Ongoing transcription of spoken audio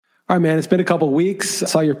All right, man, it's been a couple of weeks. I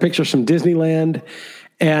saw your pictures from Disneyland,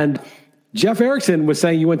 and Jeff Erickson was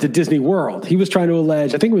saying you went to Disney World. He was trying to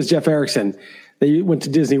allege, I think it was Jeff Erickson, that you went to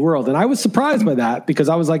Disney World. And I was surprised by that because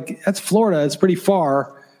I was like, that's Florida. It's pretty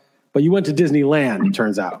far. But you went to Disneyland, it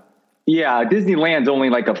turns out. Yeah, Disneyland's only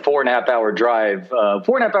like a 4.5 hour drive.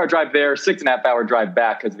 4.5 hour drive there, 6.5 hour drive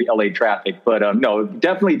back because of the LA traffic. But no,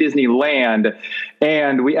 definitely Disneyland.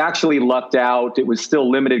 And we actually lucked out. It was still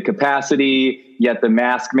limited capacity, yet the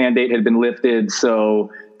mask mandate had been lifted.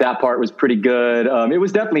 So that part was pretty good. It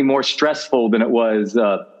was definitely more stressful than it was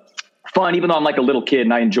fun, even though I'm like a little kid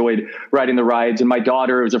and I enjoyed riding the rides. And my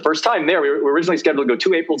daughter, it was her first time there. We were originally scheduled to go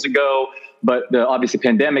 2 Aprils ago, but the obviously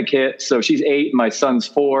pandemic hit. So she's 8, my son's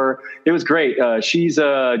 4. It was great. She's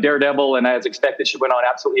a daredevil, and as expected, she went on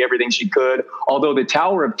absolutely everything she could. Although the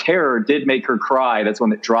Tower of Terror did make her cry. That's one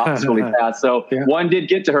that drops really fast. So one did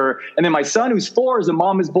get to her. And then my son, who's 4, is a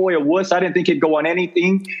mama's boy, a wuss. I didn't think he'd go on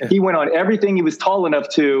anything. He went on everything he was tall enough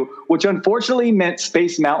to, which unfortunately meant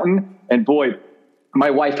Space Mountain. And boy, my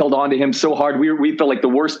wife held on to him so hard. We felt like the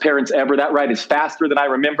worst parents ever. That ride is faster than I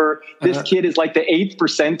remember. This kid is like the 8th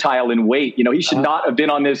percentile in weight. You know, he should not have been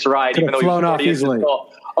on this ride, even though he was already easily.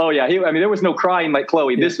 Oh yeah. There was no crying like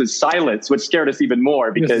Chloe. Yeah. This was silence, which scared us even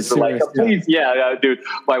more because we're like, please. Yeah, dude,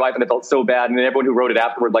 my wife and I felt so bad. And then everyone who wrote it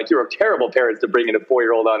afterward, like, you're a terrible parents to bring in a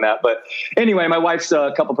 4-year-old on that. But anyway, my wife's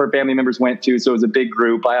a couple of her family members went too. So it was a big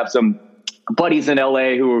group. I have some buddies in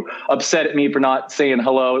LA who were upset at me for not saying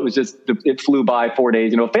hello. It was just, it flew by 4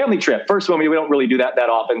 days, a family trip. First one, we don't really do that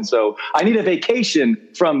often. So I need a vacation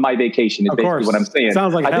from my vacation is basically what I'm saying.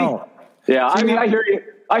 Sounds like hell.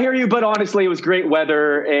 I hear you, but honestly, it was great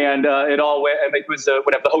weather, and it all went. And it was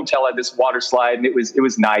whatever. The hotel had this water slide, and it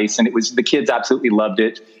was nice, and the kids absolutely loved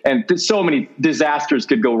it. And so many disasters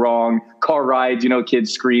could go wrong. Car rides,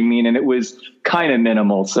 kids screaming, and it was kind of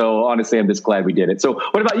minimal. So honestly, I'm just glad we did it. So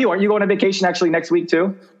what about you? Aren't you going on vacation actually next week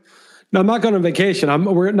too? No, I'm not going on vacation.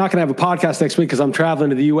 We're not going to have a podcast next week because I'm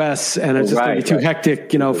traveling to the U.S. and it's just going to be too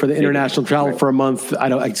hectic, for the international travel for a month.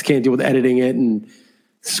 I just can't deal with editing it and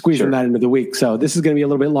squeezing that into the week. So this is going to be a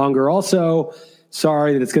little bit longer. Also,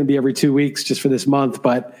 sorry that it's going to be every 2 weeks just for this month,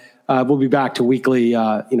 but we'll be back to weekly,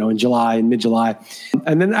 in July and mid-July.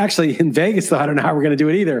 And then actually in Vegas, though, I don't know how we're going to do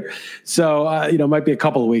it either. So, it might be a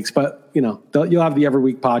couple of weeks, but, you'll have the every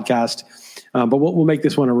week podcast. But we'll make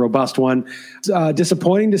this one a robust one.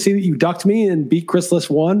 Disappointing to see that you ducked me and beat Chris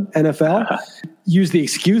Liss 1 NFL. Use the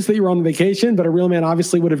excuse that you were on the vacation, but a real man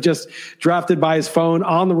obviously would have just drafted by his phone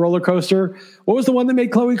on the roller coaster. What was the one that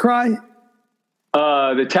made Chloe cry?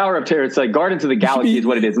 The Tower of Terror. It's like Guardians of the Galaxy is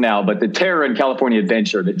what it is now, but the Terror in California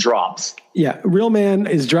Adventure that drops. Yeah, real man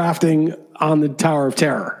is drafting on the Tower of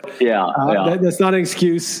Terror. Yeah. That's not an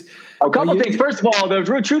excuse. A couple things. First of all, the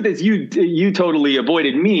real truth is you totally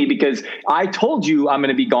avoided me because I told you I'm going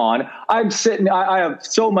to be gone. I'm sitting. I have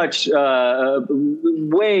so much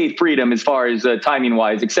way freedom as far as timing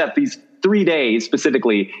wise, except these 3 days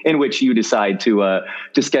specifically in which you decide to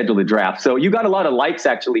schedule the draft. So you got a lot of likes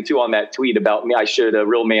actually too on that tweet about me. I should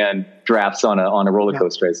real man drafts on a roller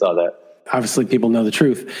coaster. I saw that. Obviously, people know the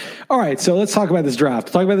truth. All right, so let's talk about this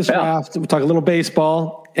draft. We'll talk a little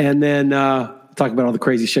baseball, and then talk about all the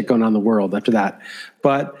crazy shit going on in the world after that.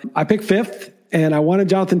 But I picked 5th, and I wanted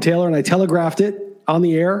Jonathan Taylor, and I telegraphed it on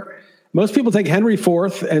the air. Most people take Henry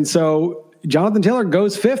 4th, and so Jonathan Taylor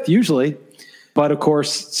goes 5th usually. But, of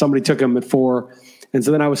course, somebody took him at 4, and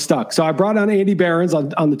so then I was stuck. So I brought on Andy Behrens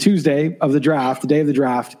on the Tuesday of the draft, the day of the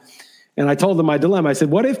draft, and I told him my dilemma. I said,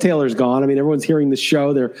 what if Taylor's gone? I mean, everyone's hearing this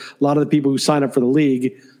show. A lot of the people who sign up for the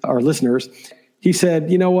league are listeners. He said,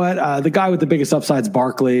 you know what, the guy with the biggest upside is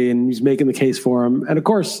Barkley, and he's making the case for him. And, of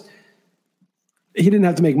course, he didn't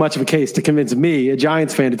have to make much of a case to convince me, a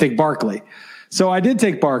Giants fan, to take Barkley. So I did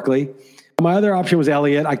take Barkley. My other option was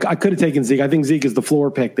Elliott. I could have taken Zeke. I think Zeke is the floor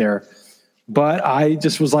pick there. But I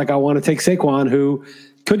just was like, I want to take Saquon, who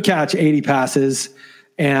could catch 80 passes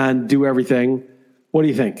and do everything. What do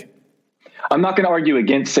you think? I'm not going to argue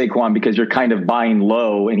against Saquon because you're kind of buying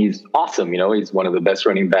low, and he's awesome. He's one of the best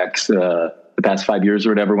running backs the past 5 years or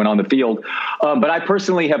whatever went on the field. But I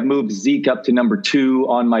personally have moved Zeke up to number 2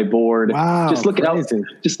 on my board. Wow, just look at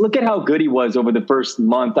how good he was over the first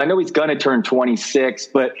month. I know he's going to turn 26,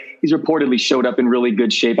 but he's reportedly showed up in really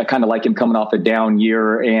good shape. I kind of like him coming off a down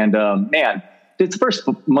year. And man, it's the first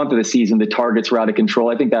month of the season. The targets were out of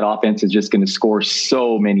control. I think that offense is just going to score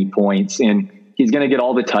so many points, and he's going to get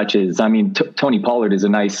all the touches. I mean, Tony Pollard is a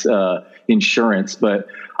nice insurance, but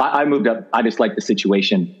I moved up. I just like the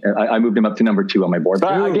situation. I moved him up to number 2 on my board.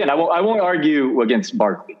 But again, I won't argue against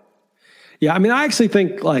Barkley. Yeah, I mean, I actually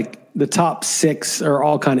think like the top 6 are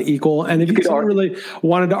all kind of equal. And if you really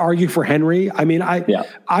wanted to argue for Henry, I mean,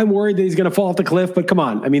 I'm worried that he's going to fall off the cliff, but come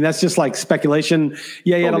on. I mean, that's just like speculation.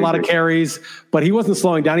 Yeah, he had a lot of carries, but he wasn't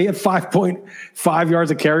slowing down. He had 5.5 yards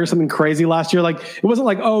a carry or something crazy last year. Like, it wasn't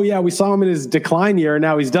like, oh yeah, we saw him in his decline year and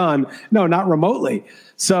now he's done. No, not remotely.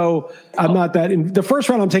 So I'm not that in the first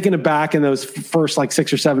round. I'm taking it back in those first like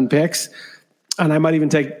 6 or 7 picks. And I might even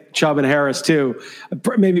take Chubb and Harris too.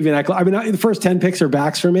 Maybe even Eckler. I mean, the first 10 picks are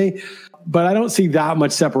backs for me, but I don't see that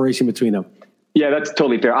much separation between them. Yeah, that's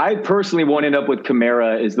totally fair. I personally won't end up with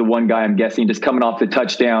Kamara as the one guy I'm guessing just coming off the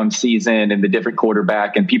touchdown season and the different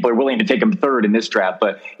quarterback, and people are willing to take him third in this draft,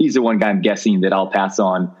 but he's the one guy I'm guessing that I'll pass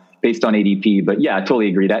on based on ADP. But yeah, I totally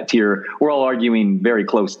agree. That tier, we're all arguing very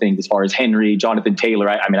close things as far as Henry, Jonathan Taylor.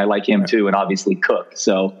 I mean, I like him too, and obviously Cook.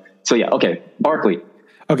 So yeah, okay, Barkley.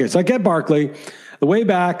 Okay, so I get Barkley. The way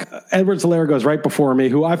back, Edwards-Helaire goes right before me,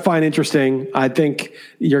 who I find interesting. I think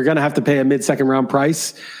you're going to have to pay a mid-second round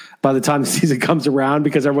price by the time the season comes around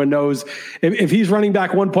because everyone knows if he's running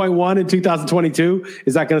back 1.1 in 2022,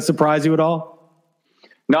 is that going to surprise you at all?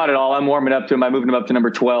 Not at all. I'm warming up to him. I'm moving him up to number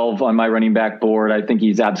 12 on my running back board. I think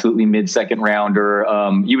he's absolutely mid-second rounder.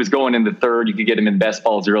 He was going in the third. You could get him in best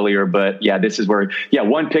balls earlier, but yeah, this is where,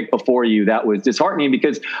 one pick before you, that was disheartening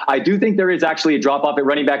because I do think there is actually a drop off at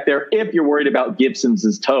running back there if you're worried about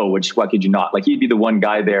Gibson's toe, which why could you not? Like he'd be the one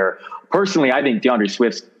guy there. Personally, I think DeAndre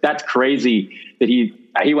Swift's, that's crazy that he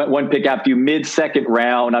went one pick after you mid-second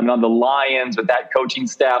round. I'm on the Lions with that coaching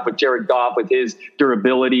staff, with Jared Goff, with his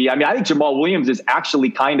durability. I mean, I think Jamal Williams is actually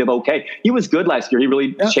kind of okay. He was good last year. He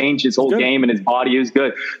really changed his whole game and his body is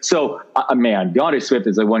good. So, man, DeAndre Swift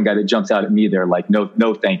is the one guy that jumps out at me there. Like, no,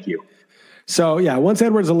 thank you. So, yeah, once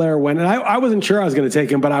Edwards-Helaire went, and I wasn't sure I was going to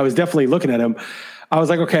take him, but I was definitely looking at him. I was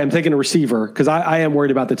like, okay, I'm taking a receiver because I am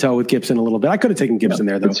worried about the toe with Gibson a little bit. I could have taken Gibson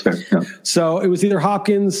there, though. That's fair. Yeah. So it was either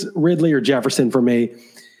Hopkins, Ridley, or Jefferson for me.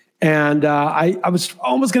 And I was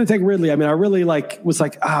almost going to take Ridley. I mean, I really was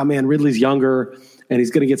like, man, Ridley's younger and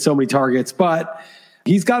he's going to get so many targets. But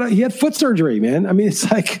he had foot surgery, man. I mean, it's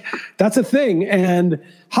like, that's a thing. And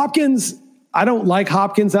Hopkins, I don't like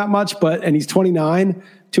Hopkins that much, and he's 29,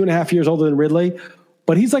 2.5 years older than Ridley.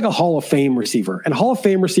 But he's like a Hall of Fame receiver. And Hall of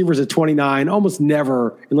Fame receivers at 29 almost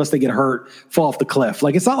never, unless they get hurt, fall off the cliff.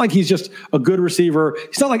 Like, it's not like he's just a good receiver.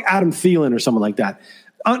 He's not like Adam Thielen or someone like that.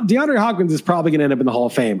 DeAndre Hopkins is probably going to end up in the Hall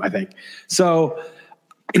of Fame, I think. So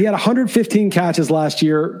he had 115 catches last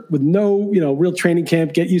year with no, real training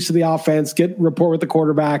camp, get used to the offense, get rapport with the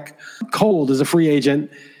quarterback, cold as a free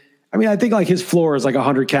agent. I mean, I think like his floor is like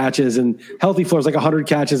 100 catches and healthy floor is like 100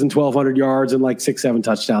 catches and 1,200 yards and like 6-7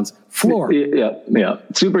 touchdowns. Floor. Yeah.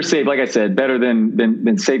 Super safe. Like I said, better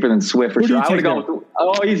than safer than Swift for sure. I would go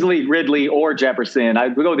with easily Ridley or Jefferson. I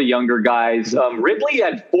would go with the younger guys. Ridley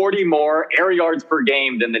had 40 more air yards per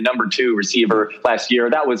game than the number 2 receiver last year.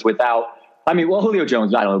 That was without, Julio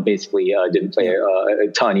Jones, I don't know, basically didn't play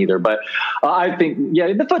a ton either. But I think,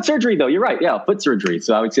 the foot surgery, though, you're right. Yeah, foot surgery.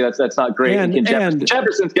 So I would say that's not great. And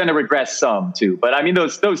Jefferson's going to regress some, too. But,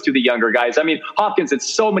 those two, the younger guys. Hopkins had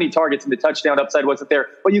so many targets and the touchdown upside wasn't there.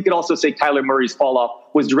 But you could also say Kyler Murray's fall-off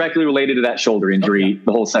was directly related to that shoulder injury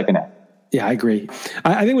the whole second half. Yeah, I agree.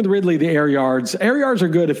 I think with Ridley, the air yards are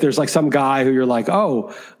good if there's like some guy who you're like,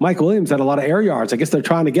 oh, Mike Williams had a lot of air yards. I guess they're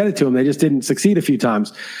trying to get it to him. They just didn't succeed a few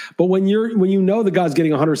times. But when the guy's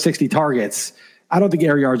getting 160 targets, I don't think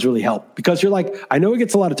air yards really help because you're like, I know he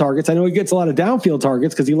gets a lot of targets. I know he gets a lot of downfield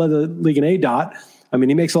targets because he led the league in ADOT.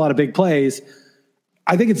 He makes a lot of big plays.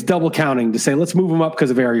 I think it's double counting to say, let's move him up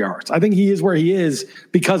because of air yards. I think he is where he is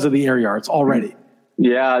because of the air yards already.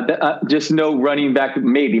 Yeah, just no running back,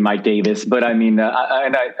 maybe Mike Davis, but I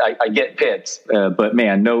get Pitts, but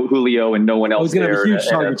man, no Julio and no one else there. Have a huge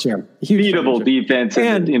target share. Beatable defense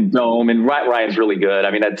in dome, and Ryan's really good.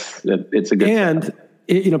 It's a good.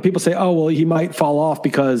 And people say, oh well, he might fall off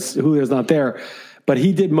because Julio's not there, but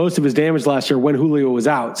he did most of his damage last year when Julio was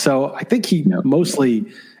out. So I think he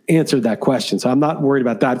mostly answered that question. So I'm not worried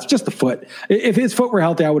about that. It's just the foot. If his foot were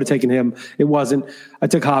healthy, I would have taken him. It wasn't. I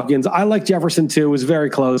took Hopkins. I like Jefferson too. It was very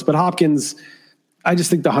close, but Hopkins, I just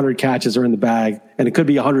think the 100 catches are in the bag and it could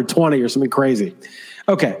be 120 or something crazy.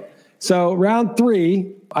 Okay. So round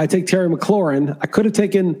 3, I take Terry McLaurin. I could have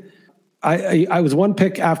taken, I was one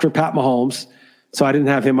pick after Pat Mahomes, so I didn't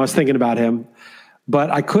have him. I was thinking about him, but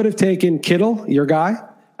I could have taken Kittle, your guy.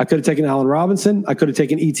 I could have taken Allen Robinson. I could have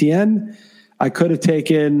taken ETN. I could have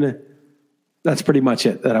taken, that's pretty much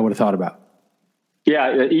it that I would have thought about.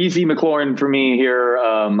 Yeah, easy McLaurin for me here.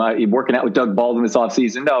 Working out with Doug Baldwin this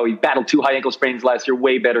offseason. No, he battled 2 high ankle sprains last year.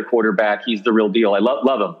 Way better quarterback. He's the real deal. I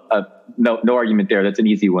love him. No argument there. That's an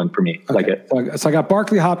easy one for me. Okay. Like it. So I got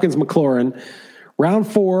Barkley, Hopkins, McLaurin. Round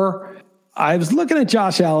 4, I was looking at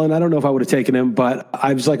Josh Allen. I don't know if I would have taken him, but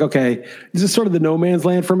I was like, okay, this is sort of the no man's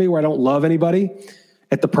land for me where I don't love anybody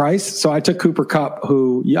at the price. So I took Cooper Kupp,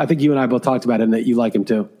 who I think you and I both talked about him, that you like him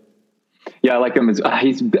too. Yeah, I like him.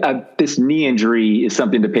 This knee injury is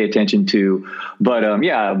something to pay attention to. But,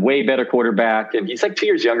 way better quarterback. And he's like 2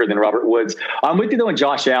 years younger than Robert Woods. I'm with you, though, on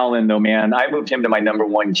Josh Allen, though, man. I moved him to my number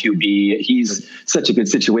 1 QB. He's such a good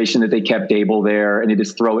situation that they kept Dable there, and they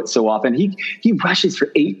just throw it so often. He rushes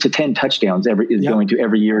for 8 to 10 touchdowns going to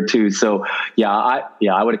every year, too. So, I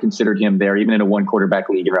would have considered him there, even in a 1-quarterback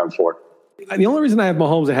league in round 4. The only reason I have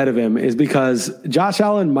Mahomes ahead of him is because Josh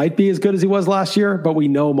Allen might be as good as he was last year, but we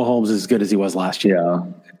know Mahomes is as good as he was last year. Yeah.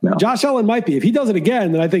 No. Josh Allen might be. If he does it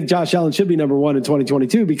again, then I think Josh Allen should be number 1 in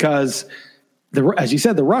 2022 because, as you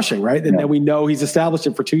said, the rushing, right? And then we know he's established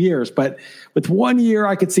it for 2 years. But with 1 year,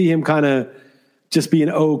 I could see him kind of just being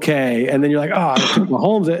okay. And then you're like, I took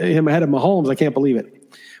him ahead of Mahomes. I can't believe it.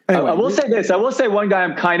 Anyway. I will say this. I will say one guy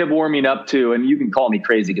I'm kind of warming up to, and you can call me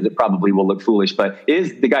crazy because it probably will look foolish, but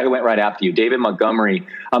is the guy who went right after you, David Montgomery.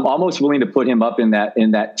 I'm almost willing to put him up in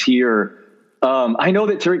that tier. I know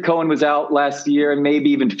that Tariq Cohen was out last year and maybe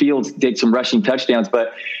even Fields did some rushing touchdowns,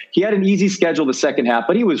 but he had an easy schedule the second half,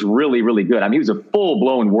 but he was really, really good. I mean, he was a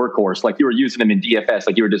full-blown workhorse. Like you were using him in DFS,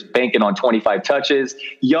 like you were just banking on 25 touches.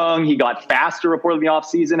 Young, he got faster reported in the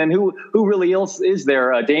offseason. And who really else is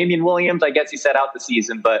there? Damian Williams, I guess he set out the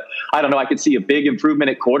season, but I don't know. I could see a big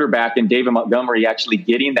improvement at quarterback and David Montgomery actually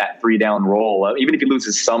getting that 3-down role, even if he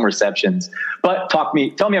loses some receptions. But tell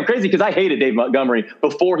me I'm crazy because I hated David Montgomery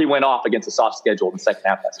before he went off against a soft schedule in the second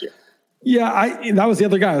half last year. Yeah, that was the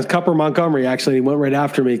other guy. It was Kupp or Montgomery, actually. He went right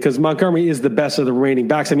after me because Montgomery is the best of the remaining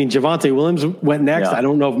backs. I mean, Javonte Williams went next. Yeah, I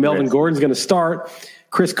don't know if Melvin Gordon's going to start.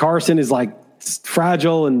 Chris Carson is like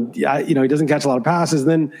fragile and, he doesn't catch a lot of passes.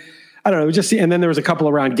 And then, I don't know, and then there was a couple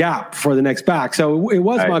around gap for the next back. So it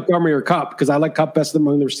was Montgomery or Kupp because I like Kupp best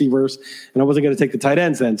among the receivers and I wasn't going to take the tight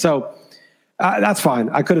ends then. So that's fine.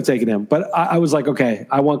 I could have taken him. But I was like, okay,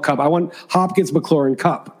 I want Kupp. I want Hopkins, McLaurin,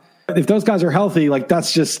 Kupp. If those guys are healthy, like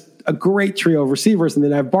that's just a great trio of receivers, and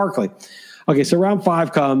then I have Barkley. Okay, so round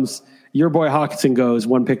 5 comes, your boy Hawkinson goes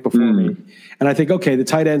 1 pick before me. And I think, okay, the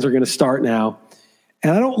tight ends are going to start now.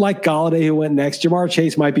 And I don't like Golladay who went next. Jamar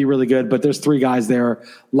Chase might be really good, but there's 3 guys there.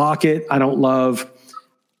 Lockett, I don't love.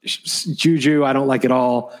 Juju, I don't like at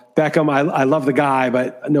all. Beckham, I love the guy,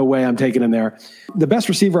 but no way I'm taking him there. The best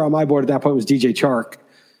receiver on my board at that point was DJ Chark.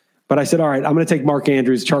 But I said, all right, I'm going to take Mark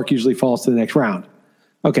Andrews. Chark usually falls to the next round.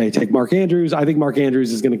 Okay, take Mark Andrews. I think Mark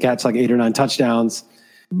Andrews is going to catch like 8 or 9 touchdowns.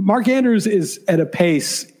 Mark Andrews is at a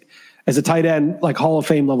pace as a tight end, like Hall of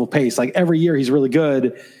Fame level pace. Like every year he's really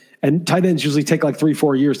good. And tight ends usually take like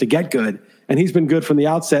 3-4 years to get good. And he's been good from the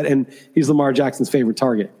outset. And he's Lamar Jackson's favorite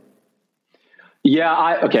target.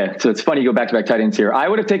 Yeah, okay. So it's funny you go back-to-back tight ends here. I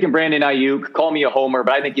would have taken Brandon Ayuk. Call me a homer,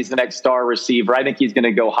 but I think he's the next star receiver. I think he's going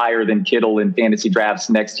to go higher than Kittle in fantasy drafts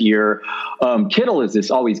next year. Kittle is just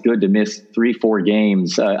always good to miss 3-4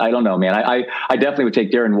 games. I don't know, man. I definitely would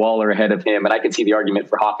take Darren Waller ahead of him, and I can see the argument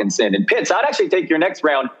for Hawkinson and Pitts. I'd actually take your next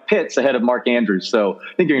round Pitts ahead of Mark Andrews. So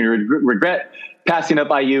I think you're going to regret passing up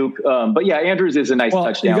Ayuk. But yeah, Andrews is a nice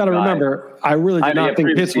touchdown. You got to remember, I really did not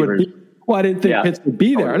think Pitts would be. Well, I didn't think Pitts would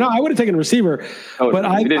be there. No, I would have taken a receiver, but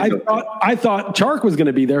I thought Chark was going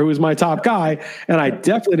to be there, who was my top guy, and I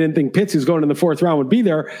definitely didn't think Pitts, who's going in the 4th round, would be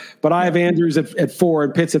there. But I have Andrews at 4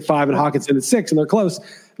 and Pitts at 5 and Hawkinson at 6, and they're close.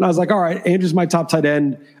 And I was like, all right, Andrews is my top tight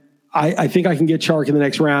end. I think I can get Chark in the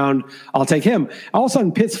next round. I'll take him. All of a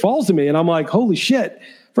sudden, Pitts falls to me, and I'm like, holy shit.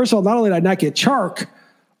 First of all, not only did I not get Chark,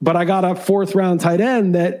 but I got a 4th round tight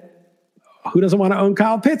end that who doesn't want to own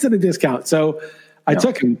Kyle Pitts at a discount? So I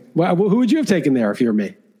took him. Well, who would you have taken there if you were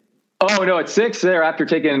me? Oh, no, at 6 there after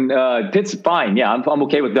taking Pitts, fine. Yeah, I'm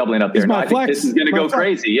okay with doubling up there. No, I think Pitts is going to go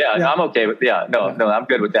crazy. Yeah, I'm okay with No, I'm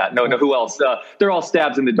good with that. No, who else? They're all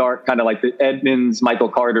stabs in the dark, kind of like the Edmonds, Michael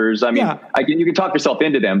Carters. I mean, you can talk yourself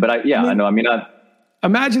into them, but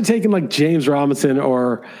imagine taking like James Robinson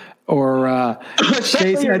or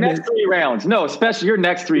especially your next 3 rounds. No, especially your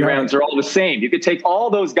next 3 rounds are all the same. You could take all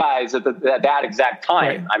those guys at that exact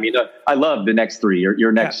time. Right. I mean, I love the next 3.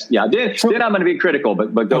 Your next, then I'm going to be critical,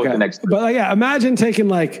 but go with the next 3. But imagine taking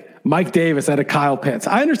like Mike Davis out of Kyle Pitts.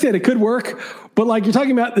 I understand it could work, but like you're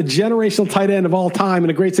talking about the generational tight end of all time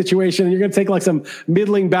in a great situation, and you're going to take like some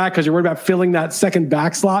middling back because you're worried about filling that second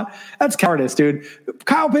back slot. That's cowardice, dude.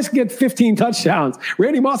 Kyle Pitts can get 15 touchdowns.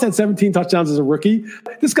 Randy Moss had 17 touchdowns as a rookie.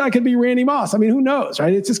 This guy could be Randy Moss. I mean, who knows,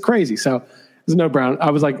 right? It's just crazy. So there's no Brown.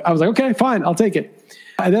 I was like, okay, fine, I'll take it.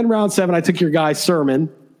 And then round 7, I took your guy Sermon,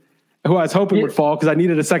 who I was hoping would fall because I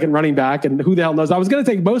needed a second running back. And who the hell knows? I was going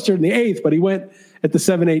to take Mostert in the 8th, but he went at the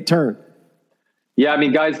 7-8 turn. Yeah, I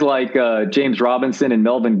mean, guys like James Robinson and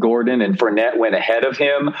Melvin Gordon and Fournette went ahead of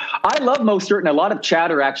him. I love Mostert, and a lot of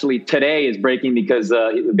chatter actually today is breaking because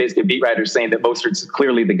basically beat writers saying that Mostert's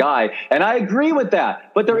clearly the guy. And I agree with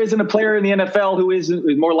that. But there isn't a player in the NFL who is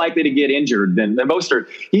more likely to get injured than Mostert.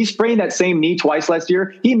 He sprained that same knee twice last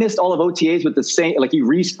year. He missed all of OTAs with the same, like he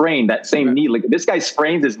re-sprained that same knee. This guy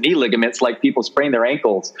sprains his knee ligaments like people sprain their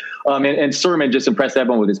ankles. And Sermon just impressed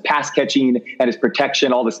everyone with his pass catching and his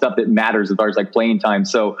protection, all the stuff that matters as far as like playing time.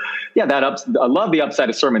 So yeah, I love the upside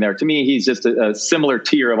of Sermon there. To me, he's just a similar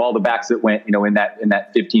tier of all the backs that went, in that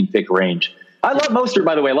 15 pick range. I love Mostert,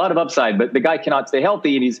 by the way, a lot of upside, but the guy cannot stay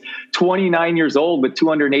healthy, and he's 29 years old with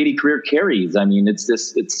 280 career carries. I mean, it's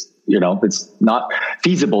not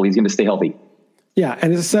feasible. He's going to stay healthy. Yeah,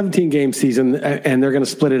 and it's a 17-game season, and they're going to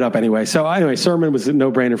split it up anyway. So anyway, Sermon was a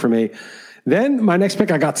no-brainer for me. Then my next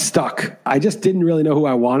pick, I got stuck. I just didn't really know who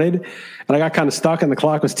I wanted, and I got kind of stuck, and the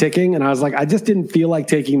clock was ticking, and I was like, I just didn't feel like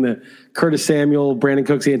taking the Curtis Samuel, Brandon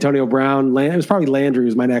Cooks, Antonio Brown. It was probably Landry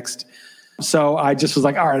was my next. So I just was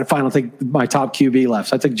like, all right, fine, I'll take my top QB left.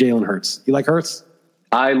 So I took Jalen Hurts. You like Hurts?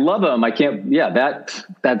 I love him. I can't. Yeah,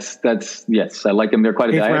 that's yes. I like him there quite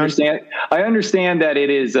a bit. I understand that it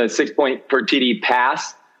is a 6-point per TD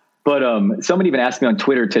pass, but somebody even asked me on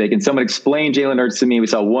Twitter today, can someone explain Jalen Hurts to me? We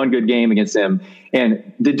saw one good game against him,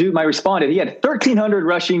 and the dude, I responded, he had 1,300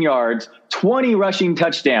 rushing yards, 20 rushing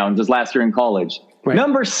touchdowns his last year in college. Right.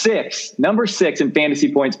 Number six in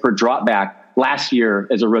fantasy points per drop back last year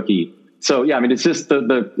as a rookie. So yeah, I mean, it's just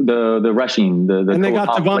the rushing, and they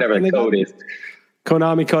got whatever the code is.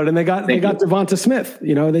 Konami code, and they got Devonta Smith.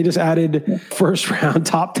 They just added first round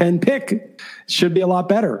top 10 pick. Should be a lot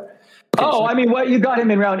better. I mean, you got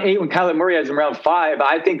him in round 8 when Kyler Murray has him round 5.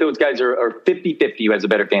 I think those guys are 50-50 who has a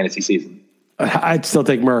better fantasy season. I'd still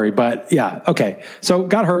take Murray, but yeah, okay. So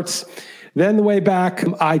got Hurts. Then the way back,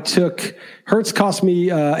 I took Hurts. Cost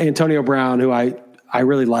me Antonio Brown, who I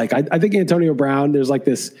really like. I think Antonio Brown, there's like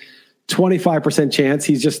this 25% chance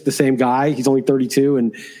he's just the same guy. He's only 32,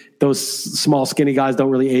 and those small, skinny guys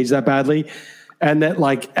don't really age that badly. And that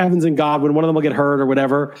like Evans and Godwin, one of them will get hurt or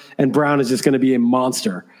whatever, and Brown is just going to be a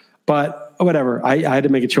monster. But whatever, I had to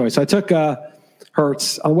make a choice. So I took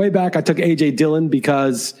Hurts. On the way back, I took A.J. Dillon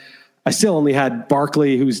because I still only had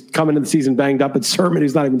Barkley, who's coming into the season banged up, and Sermon,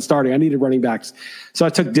 who's not even starting. I needed running backs. So I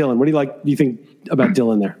took Dillon. What do you think about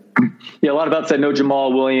Dillon there? Yeah, a lot of upside. No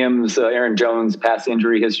Jamal Williams, Aaron Jones, past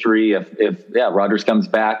injury history. If Rodgers comes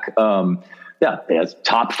back, he has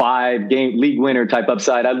top 5 game league winner type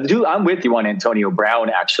upside. I'm with you on Antonio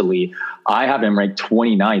Brown. Actually, I have him ranked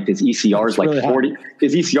 29th. His ECR is like 40.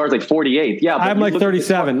 His ECR is like 48. Yeah, I'm like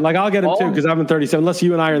 37. Like I'll get him too because I'm in 37. Unless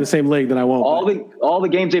you and I are in the same league, then I won't. All the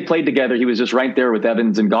games they played together, he was just right there with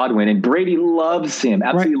Evans and Godwin. And Brady loves him.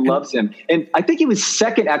 Absolutely loves him. And I think he was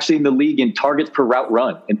second actually in the league in targets per route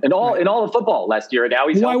run in all of football last year. And now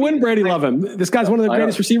he's why wouldn't Brady love him? This guy's one of the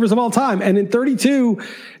greatest receivers of all time. And in 32,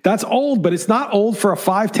 that's old, but it's not old for a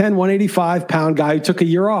 5'10", 185-pound guy who took a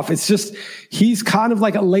year off. It's just he's kind of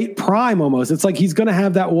like a late prime almost. It's like he's going to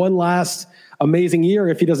have that one last amazing year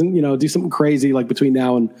if he doesn't, do something crazy like between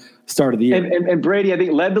now and start of the year. And Brady, I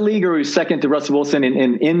think, led the league, or he was second to Russell Wilson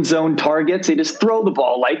in end zone targets. They just throw the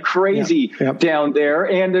ball like crazy down there.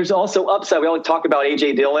 And there's also upside. We always talk about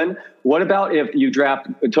A.J. Dillon. What about if you draft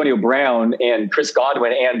Antonio Brown and Chris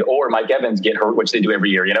Godwin or Mike Evans get hurt, which they do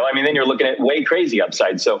every year? Then you're looking at way crazy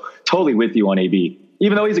upside. So totally with you on AB.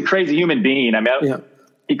 Even though he's a crazy human being,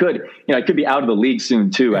 he could, it could be out of the league soon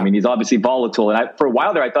too. Yeah. He's obviously volatile. And for a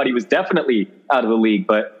while there, I thought he was definitely out of the league,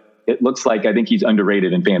 but it looks like I think he's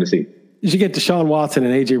underrated in fantasy. You should get Deshaun Watson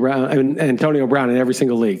and A.J. Brown and Antonio Brown in every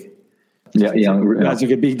single league. Yeah. As it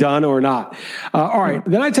could be done or not. All right.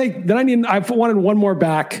 Then I wanted one more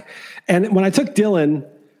back. And when I took Dillon,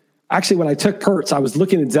 actually, when I took Hurts, I was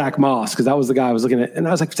looking at Zach Moss because that was the guy I was looking at. And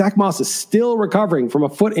I was like, Zach Moss is still recovering from a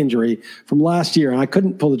foot injury from last year. And I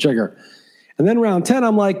couldn't pull the trigger. And then round 10,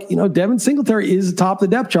 I'm like, Devin Singletary is atop the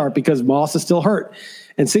depth chart because Moss is still hurt.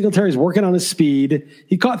 And Singletary's working on his speed.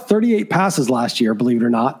 He caught 38 passes last year, believe it or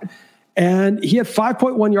not. And he had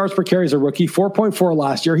 5.1 yards per carry as a rookie, 4.4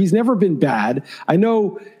 last year. He's never been bad. I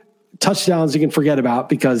know touchdowns you can forget about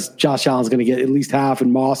because Josh Allen's going to get at least half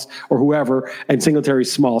and Moss or whoever, and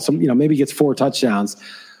Singletary's small. So, maybe he gets 4 touchdowns.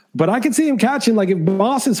 But I could see him catching, like if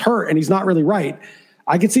Moss is hurt and he's not really right,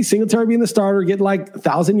 I could see Singletary being the starter, getting like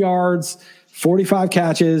 1,000 yards, 45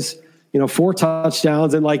 catches, 4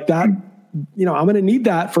 touchdowns. And like that I'm going to need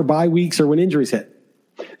that for bye weeks or when injuries hit.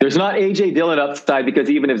 There's not A.J. Dillon upside because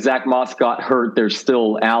even if Zach Moss got hurt, there's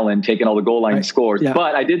still Allen taking all the goal line scores. Yeah.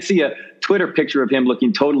 But I did see a Twitter picture of him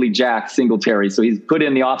looking totally jacked, Singletary. So he's put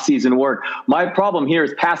in the offseason work. My problem here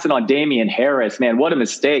is passing on Damian Harris. Man, what a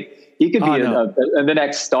mistake. He could be the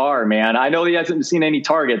next star, man. I know he hasn't seen any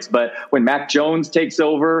targets, but when Mac Jones takes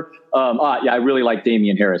over, I really like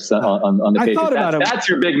Damian Harris on the Patriots. That's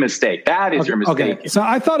your big mistake. That is your mistake. Okay. So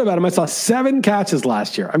I thought about him. I saw 7 catches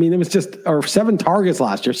last year. I mean, it was or 7 targets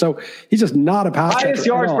last year. So he's just not a pass. Highest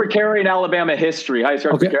yards per carry in Alabama history. Highest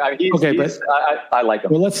yards per carry. I like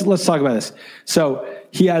him. Well, let's talk about this. So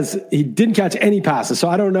he didn't catch any passes. So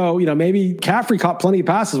I don't know, maybe Caffrey caught plenty of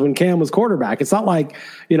passes when Cam was quarterback. It's not like,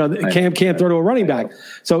 Cam can't throw to a running back.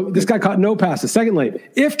 So this guy caught no passes. Secondly,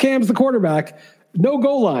 if Cam's the quarterback, no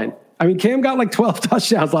goal line. I mean, Cam got like 12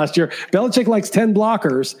 touchdowns last year. Belichick likes 10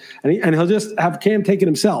 blockers, and he'll just have Cam take it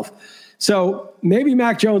himself. So maybe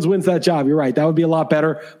Mac Jones wins that job. You're right. That would be a lot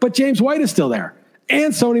better. But James White is still there,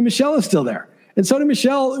 and Sony Michel is still there. And Sony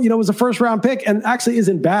Michel, was a first-round pick and actually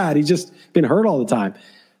isn't bad. He's just been hurt all the time.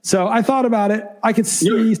 So I thought about it. I could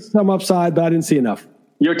see some upside, but I didn't see enough.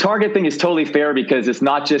 Your target thing is totally fair because it's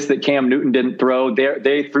not just that Cam Newton didn't throw.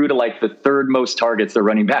 They threw to like the 3rd most targets the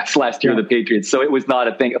running backs last year, the Patriots. So it was not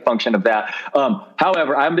a function of that.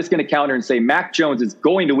 However, I'm just going to counter and say Mac Jones is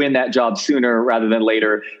going to win that job sooner rather than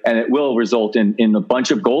later, and it will result in a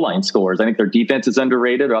bunch of goal line scores. I think their defense is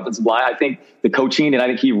underrated, or offensive line. I think the coaching, and I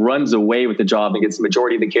think he runs away with the job and gets the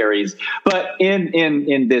majority of the carries. But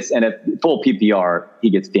in this and a full PPR,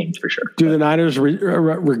 he gets dinged for sure. Do the Niners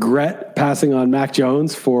regret passing on Mac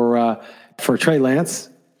Jones for Trey Lance?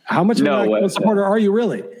 How much of a Mac Jones supporter are you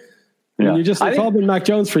really? Yeah. It's all been Mac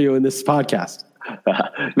Jones for you in this podcast.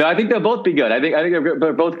 No, I think they'll both be good. I think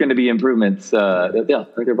they're both going to be improvements. I think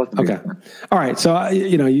they're both okay. All right. So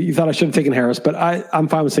you thought I should have taken Harris, but I'm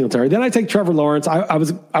fine with Singletary. Then I take Trevor Lawrence.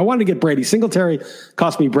 I wanted to get Brady. Singletary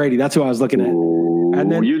cost me Brady. That's who I was looking at. Ooh, and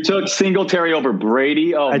then you took Singletary over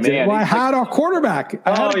Brady. Oh, man! Well, I had a quarterback.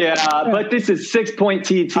 But this is 6-point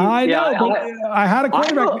TT. I know. I had a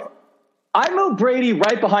quarterback. I moved Brady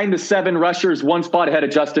right behind the 7 rushers, 1 spot ahead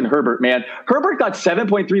of Justin Herbert, man. Herbert got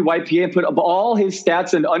 7.3 YPA and put all his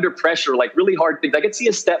stats in under pressure, like really hard things. I could see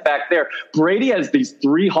a step back there. Brady has these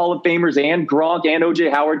 3 Hall of Famers and Gronk and O.J.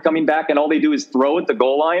 Howard coming back, and all they do is throw at the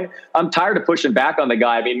goal line. I'm tired of pushing back on the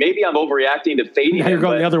guy. I mean, maybe I'm overreacting to fading him. You're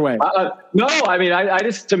going the other way. No, I mean, I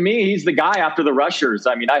just, to me, he's the guy after the rushers.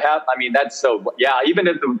 I mean, that's so, even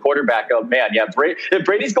if the quarterback, if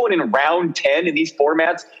Brady's going in round 10 in these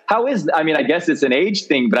formats, I guess it's an age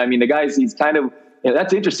thing, but I mean, the guy's, he's kind of,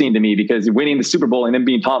 that's interesting to me because winning the Super Bowl and then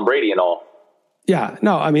being Tom Brady and all. Yeah,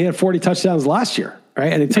 no, I mean, he had 40 touchdowns last year,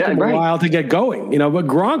 right? And it took him a while to get going, but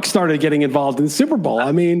Gronk started getting involved in the Super Bowl.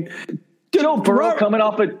 I mean, Joe Burrow coming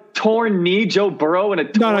off a torn knee, Joe Burrow and a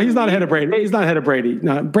torn No, he's not ahead of Brady. He's not ahead of Brady.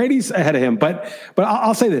 No, Brady's ahead of him, but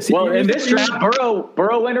I'll say this. Well, in this draft,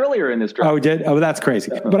 Burrow went earlier in this draft. Oh, he did? Oh, that's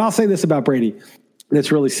crazy. But I'll say this about Brady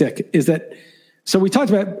that's really sick is that, so we talked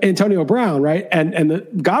about Antonio Brown, right? And the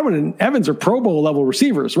Godwin and Evans are Pro Bowl level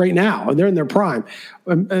receivers right now, and they're in their prime.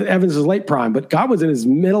 Evans is late prime, but Godwin's in his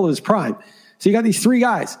middle of his prime. So you got these 3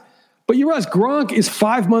 guys. But you realize Gronk is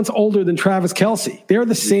 5 months older than Travis Kelce. They're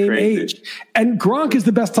the same age. And Gronk is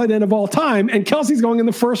the best tight end of all time, and Kelce's going in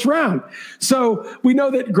the 1st round. So we know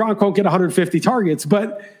that Gronk won't get 150 targets,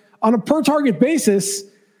 but on a per target basis,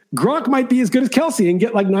 Gronk might be as good as Kelce and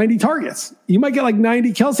get like 90 targets. You might get like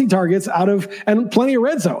 90 Kelce targets and plenty of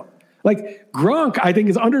red zone. Like Gronk, I think,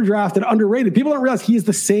 is underdrafted, underrated. People don't realize he is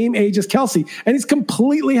the same age as Kelce, and he's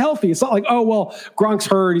completely healthy. It's not like, oh, well, Gronk's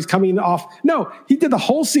hurt, he's coming off. No, he did the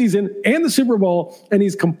whole season and the Super Bowl, and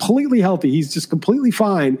he's completely healthy. He's just completely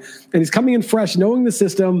fine, and he's coming in fresh, knowing the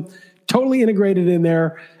system, totally integrated in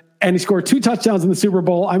there, and he scored 2 touchdowns in the Super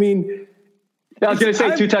Bowl. I mean, I was going to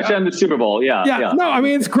say 2 touchdowns in the Super Bowl. Yeah. No, I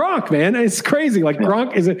mean, it's Gronk, man. It's crazy. Like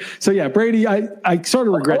Gronk is it. So yeah, Brady, I sort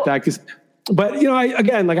of regret that but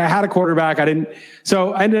I had a quarterback. I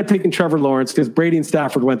ended up taking Trevor Lawrence because Brady and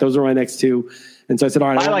Stafford went. Those are my next 2. And so I said, all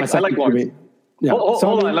right, I like Lawrence. Yeah.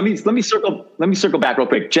 Hold on. Let me circle back real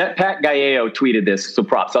quick. Jetpack Gallo tweeted this. So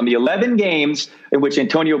props on the 11 games in which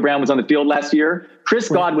Antonio Brown was on the field last year. Chris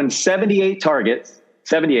Godwin, 78 targets.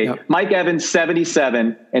 78. Yep. Mike Evans,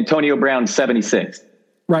 77. Antonio Brown, 76.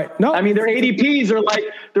 Right. No, I mean, their ADPs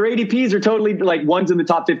are totally like one's in the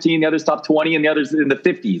top 15, the other's top 20, and the other's in the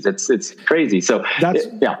 50s. It's crazy. So that's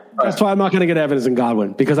why I'm not going to get Evans and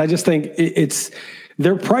Godwin, because I just think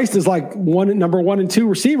they're priced as like number 1 and 2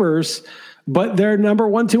 receivers. but they're number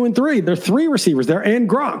 1, 2, and 3. They're 3 receivers there and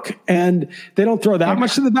Gronk. And they don't throw that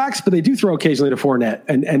much to the backs, but they do throw occasionally to Fournette.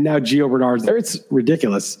 And now Gio Bernard's there. It's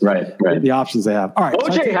ridiculous. Right. The options they have. All right.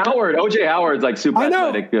 OJ Howard's like super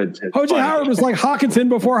athletic. Good. OJ Howard was like Hawkinson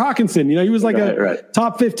before Hawkinson. You know, he was like a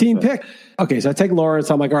top 15 pick. Okay. So I take Lawrence.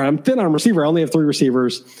 I'm like, all right, I'm thin on receiver. I only have 3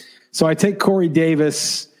 receivers. So I take Corey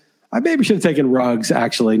Davis. I maybe should have taken Ruggs,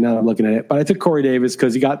 actually, now that I'm looking at it. But I took Corey Davis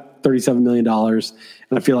because he got $37 million. And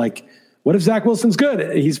I feel like, what if Zach Wilson's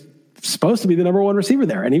good? He's supposed to be the number 1 receiver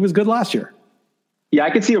there, and he was good last year. Yeah, I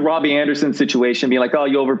could see a Robbie Anderson situation being like, oh,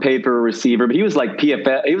 you overpaid for a receiver. But he was like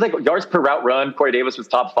PFF. He was like yards per route run. Corey Davis was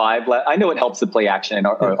top 5. I know it helps to play action and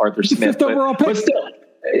Arthur Smith. But still,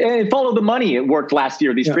 and follow the money. It worked last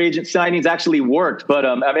year. These free agent signings actually worked. But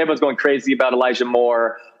everyone's going crazy about Elijah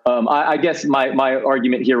Moore. I guess my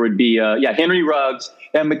argument here would be, Henry Ruggs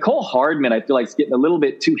and Mecole Hardman. I feel like is getting a little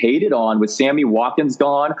bit too hated on with Sammy Watkins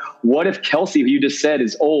gone. What if Kelsey, who you just said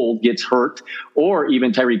is old, gets hurt, or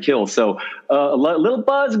even Tyreek Hill? So a little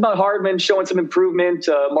buzz about Hardman showing some improvement.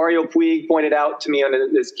 Mario Puig pointed out to me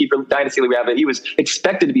on this Keeper Dynasty that we have that he was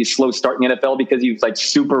expected to be a slow start in the NFL because he was like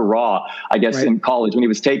super raw, I guess, in college when he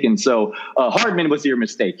was taken. So Hardman was your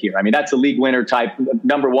mistake here. I mean, that's a league winner type,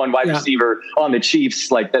 number 1 wide receiver on the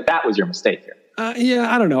Chiefs. Like that was your mistake here.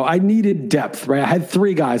 I don't know. I needed depth, right? I had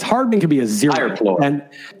 3 guys. Hardman could be a 0. Higher floor. And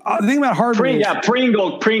the thing about Hardman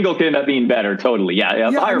Pringle could end up being better. Totally.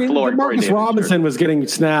 Higher floor. Marcus Robinson was getting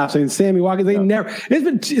snaps. I mean, Sammy Watkins,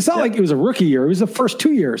 it's not like it was a rookie year. It was the first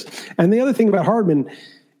 2 years. And the other thing about Hardman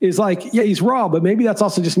is like, he's raw, but maybe that's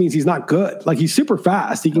also just means he's not good. Like, he's super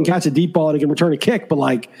fast. He can catch a deep ball and he can return a kick, but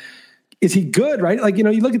like, is he good, right? Like, you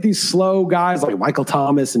look at these slow guys like Michael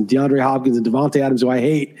Thomas and DeAndre Hopkins and Devontae Adams, who I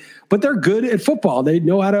hate, but they're good at football. They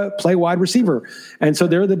know how to play wide receiver. And so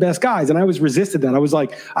they're the best guys. And I always resisted that. I was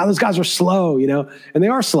like, those guys are slow, and they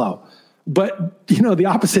are slow. But, the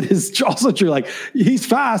opposite is also true. Like, he's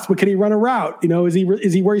fast, but can he run a route? Is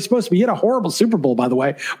he where he's supposed to be? He had a horrible Super Bowl, by the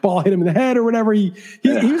way. Ball hit him in the head or whatever. He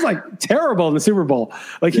was like terrible in the Super Bowl.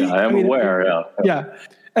 Like, I'm aware. Yeah.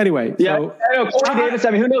 Anyway, I know Corey Davis. I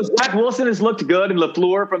mean, who knows? Zach Wilson has looked good, and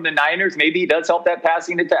LaFleur from the Niners, maybe he does help that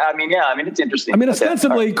passing. It's interesting. I mean,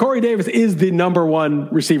 ostensibly, Corey Davis is the number 1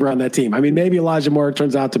 receiver on that team. I mean, maybe Elijah Moore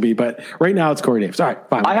turns out to be, but right now it's Corey Davis. All right,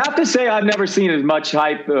 fine. I have to say I've never seen as much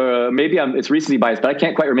hype. Maybe it's recency biased, but I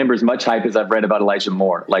can't quite remember as much hype as I've read about Elijah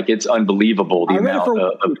Moore. Like, it's unbelievable the amount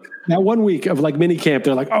of that 1 week of like mini camp.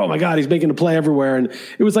 They're like, oh my God, he's making a play everywhere, and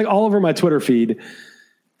it was like all over my Twitter feed.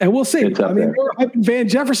 And we'll see. I mean, they were hyping Van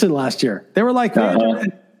Jefferson last year. They were like,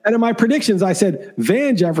 and in my predictions, I said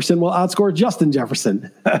Van Jefferson will outscore Justin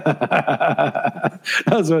Jefferson. That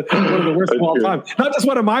was one of the worst of all time. Not just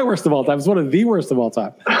one of my worst of all time. It's one of the worst of all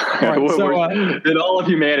time. All right, in all of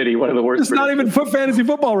humanity, one of the worst. It's not even fantasy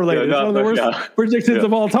football related. It's one of the worst predictions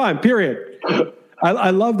of all time, period. I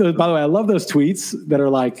love those. By the way, I love those tweets that are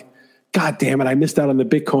like, God damn it, I missed out on the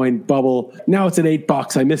Bitcoin bubble. Now it's at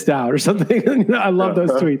 $8. I missed out or something. I love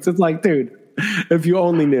those tweets. It's like, dude, if you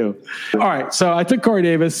only knew. All right, so I took Corey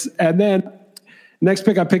Davis, and then next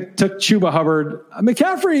pick took Chuba Hubbard.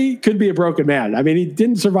 McCaffrey could be a broken man. I mean, he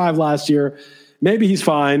didn't survive last year. Maybe he's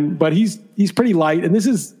fine, but he's pretty light, and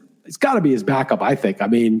it's got to be his backup, I think. I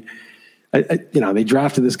mean, they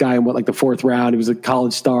drafted this guy in the 4th round. He was a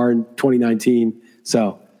college star in 2019.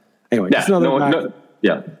 So anyway, just another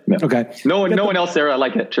Yeah. Okay. No one else there. I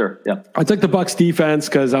like it. Sure. Yeah. I took the Bucs defense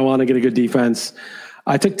because I want to get a good defense.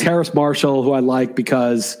 I took Terrace Marshall, who I like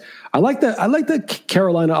because I like the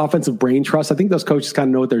Carolina offensive brain trust. I think those coaches kind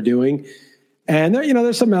of know what they're doing, and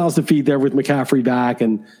there's some mouths to feed there with McCaffrey back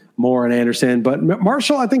and Moore and Anderson. But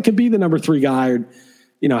Marshall, I think, could be the number 3 guy, or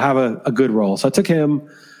have a good role. So I took him.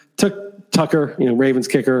 Took Tucker, Ravens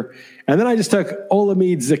kicker, and then I just took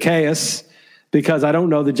Olamide Zaccheaus because I don't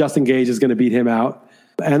know that Justin Gage is going to beat him out.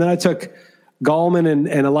 And then I took Gallman and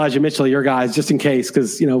Elijah Mitchell, your guys, just in case,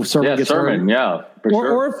 because Sermon gets hurt.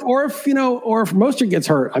 Or if Mostert gets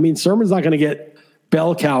hurt. I mean, Sermon's not going to get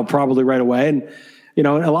bell cow probably right away, and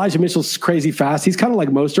Elijah Mitchell's crazy fast. He's kind of like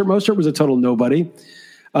Mostert. Mostert was a total nobody.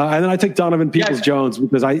 And then I took Donovan Peoples-Jones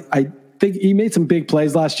because I think he made some big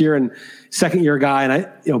plays last year, and second year guy.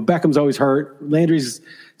 And Beckham's always hurt. Landry's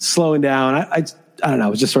slowing down. I don't know.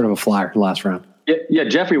 It was just sort of a flyer in the last round. Yeah,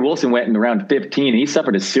 Jeffrey Wilson went in around 15, and he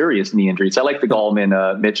suffered a serious knee injury. So I like the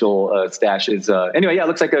Gallman Mitchell stashes. Anyway, it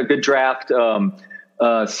looks like a good draft,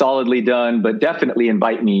 solidly done, but definitely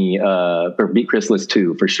invite me for Beat Chrysalis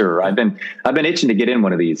too, for sure. I've been itching to get in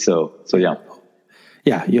one of these. So yeah.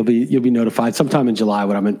 Yeah, you'll be notified sometime in July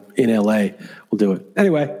when I'm in LA. We'll do it.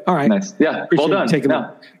 Anyway, all right. Nice. Yeah, well done. Taking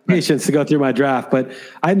the patience to go through my draft, but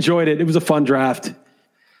I enjoyed it. It was a fun draft.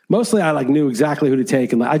 mostly I like knew exactly who to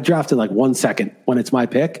take. And I drafted like 1 second when it's my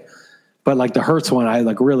pick. But like the Hurts one, I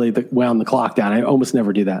like really wound the clock down. I almost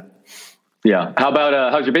never do that. Yeah. How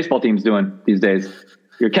about how's your baseball teams doing these days?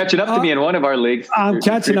 You're catching up to me in one of our leagues. I'm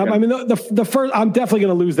catching up. I mean, the first, I'm definitely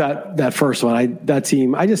going to lose that first one. That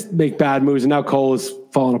team, I just make bad moves, and now Cole is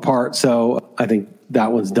falling apart. So I think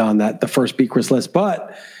that one's done. That the first beat Chris List,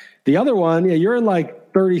 but the other one, yeah, you're in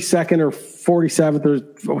like 32nd or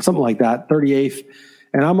 47th or something like that, 38th,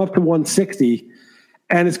 and I'm up to 160,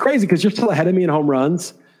 and it's crazy because you're still ahead of me in home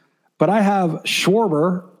runs, but I have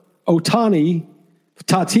Schwarber, Ohtani,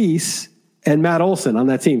 Tatis, and Matt Olson on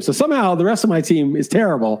that team. So somehow the rest of my team is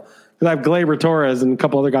terrible because I have Gleyber Torres and a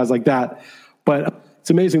couple other guys like that. But it's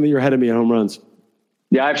amazing that you're ahead of me in home runs.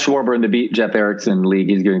 Yeah, I have Schwarber in the beat Jeff Erickson league.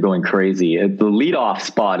 He's going crazy. At the leadoff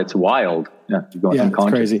spot, it's wild. Yeah, it's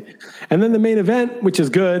crazy. And then the main event, which is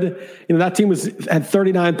good. You know, that team had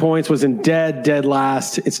 39 points, was in dead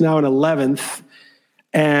last. It's now in 11th.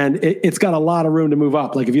 And it's got a lot of room to move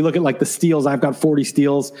up. Like if you look at like the steals, I've got 40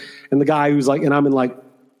 steals, and the guy who's like, and I'm in like,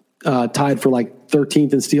 tied for like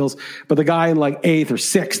 13th in steals, but the guy in like 8th or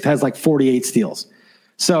 6th has like 48 steals.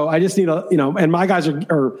 So I just need and my guys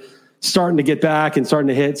are starting to get back and starting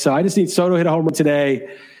to hit. So I just need Soto hit a home run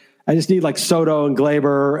today. I just need like Soto and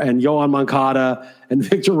Gleyber and Yohan Moncada and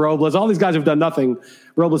Victor Robles. All these guys have done nothing.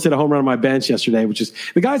 Robles hit a home run on my bench yesterday, which is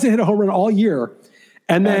the guys that hit a home run all year.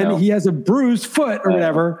 And then he has a bruised foot or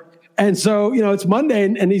whatever. And so, it's Monday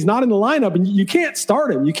and he's not in the lineup and you can't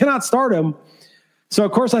start him. You cannot start him. So,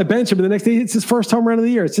 of course, I bench him, and the next day it's his first home run of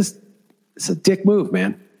the year. It's a dick move,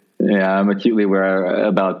 man. Yeah, I'm acutely aware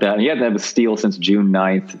about that. And he hasn't had a steal since June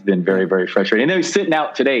 9th. It's been very, very frustrating. And then he's sitting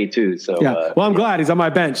out today, too. So, yeah. Well, I'm glad he's on my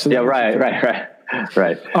bench. So right.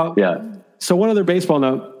 Yeah. So one other baseball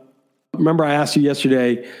note. Remember I asked you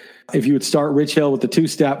yesterday if you would start Rich Hill with the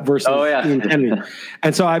two-step versus Ian Kennedy.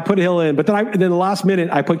 And so I put Hill in, but then the last minute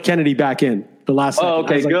I put Kennedy back in. The last second. Oh,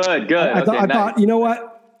 okay, good. I thought, you know what?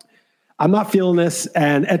 I'm not feeling this,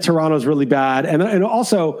 and Ed Toronto is really bad. And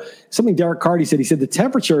also, something Derek Carty said, he said the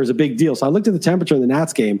temperature is a big deal. So I looked at the temperature in the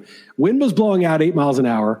Nats game. Wind was blowing out 8 miles an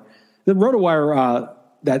hour. The RotoWire,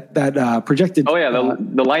 that projected. Oh, yeah,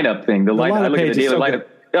 the lineup thing. The lineup, I look at the daily lineup.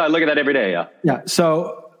 Yeah, I look at that every day, yeah. Yeah,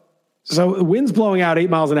 so the wind's blowing out 8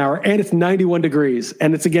 miles an hour, and it's 91 degrees,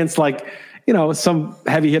 and it's against, some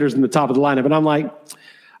heavy hitters in the top of the lineup. And I'm like,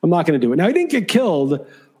 I'm not going to do it. Now, he didn't get killed,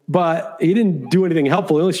 but he didn't do anything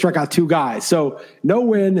helpful. He only struck out 2 guys. So no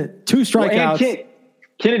win, 2 strikeouts. Well,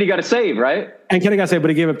 Kennedy got a save, right? And Kennedy got a save, but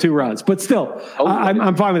he gave up 2 runs. But still,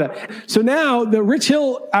 I'm fine with that. So now the Rich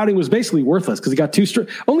Hill outing was basically worthless because he got 2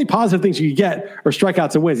 only positive things you could get are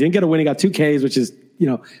strikeouts and wins. He didn't get a win. He got 2 Ks, which is,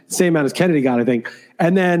 the same amount as Kennedy got, I think.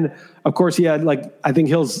 And then, of course, he had I think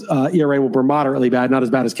Hill's ERA were moderately bad, not as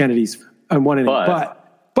bad as Kennedy's on 1 inning.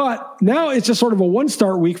 But now it's just sort of a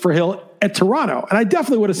 1-start week for Hill at Toronto. And I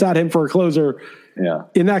definitely would have sat him for a closer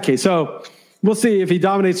in that case. So we'll see if he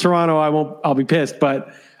dominates Toronto. I'll be pissed,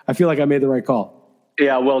 but I feel like I made the right call.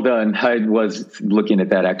 Yeah, well done. I was looking at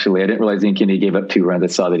that, actually. I didn't realize Ian Kennedy gave up 2 runs. I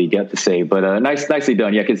saw that he got the save, but nicely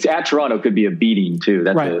done. Yeah, because at Toronto could be a beating, too.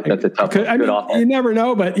 That's a tough one. Good offense. You never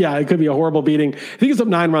know, but yeah, it could be a horrible beating. If he gives up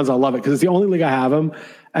 9 runs, I'll love it because it's the only league I have him,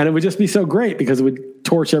 and it would just be so great because it would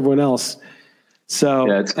torch everyone else. So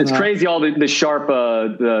yeah, it's crazy, all the sharp,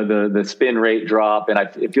 the spin rate drop. And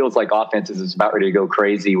it feels like offenses is about ready to go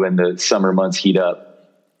crazy when the summer months heat up.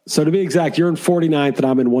 So to be exact, you're in 49th and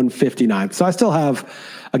I'm in 159th. So I still have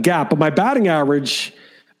a gap, but my batting average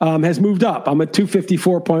has moved up. I'm at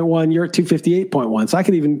 254.1. You're at 258.1. So I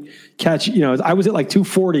could even catch, I was at like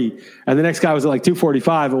 240 and the next guy was at like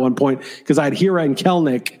 245 at one point because I had Hira and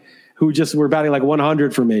Kelnick who just were batting like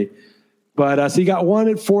 100 for me. But so you got one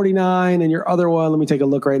at 49 and your other one, let me take a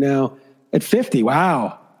look right now, at 50.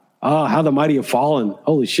 Wow. Oh, how the mighty have fallen.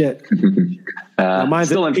 Holy shit. Mine's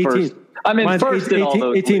still in 18. First. I'm in first in all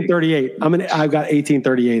those 1838. I've got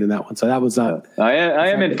 1838 in that one. So that was I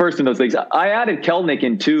am in first in those leagues. I added Kelnick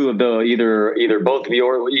in 2 of the either both of you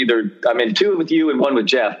or either I'm in 2 with you and 1 with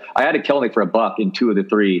Jeff. I added Kelnick for $1 in 2 of the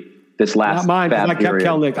 3 this last. Not mine. I kept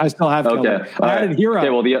Kelnick. I still have Kelnick. I added Hira.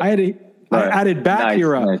 Okay, I added back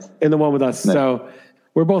Hira in the one with us. Nice. So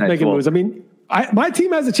we're both making moves. I mean, my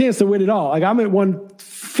team has a chance to win it all. Like I'm at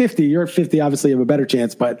 150. You're at 50. Obviously, you have a better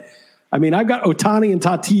chance. But I mean, I've got Ohtani and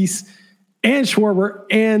Tatis and Schwarber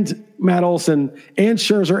and Matt Olson and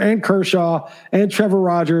Scherzer and Kershaw and Trevor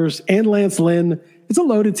Rogers and Lance Lynn. It's a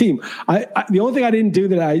loaded team. The only thing I didn't do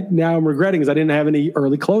that I now am regretting is I didn't have any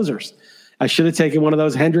early closers. I should have taken one of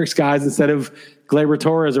those Hendricks guys instead of Gleyber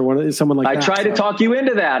Torres or someone like that. I tried to talk you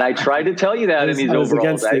into that. I tried to tell you that in these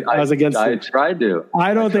overalls. I was against it. I tried to.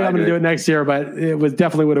 I don't think I'm going to do it next year, but it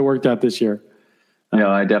definitely would have worked out this year. No,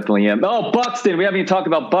 I definitely am. Oh, Buxton. We haven't even talked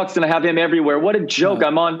about Buxton. I have him everywhere. What a joke.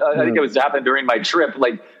 I'm on, I think it was happening during my trip.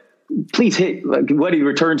 Like, please hit, like, what, he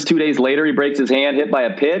returns 2 days later, he breaks his hand, hit by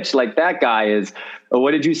a pitch. Like, that guy is,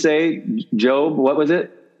 what did you say, Job? What was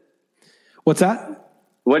it? What's that?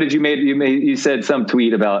 What did you said some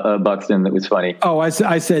tweet about Buxton that was funny. Oh, I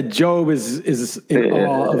said Job is in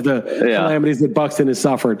awe of the calamities that Buxton has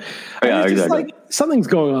suffered. Yeah, it's exactly. just like something's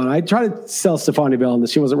going on. I tried to sell Stefania Bell and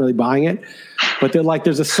she wasn't really buying it, but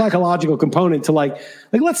there's a psychological component to like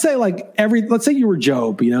let's say you were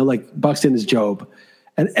Job, like Buxton is Job,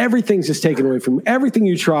 and everything's just taken away from everything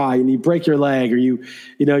you try, and you break your leg, or you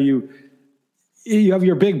have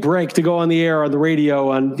your big break to go on the air on the radio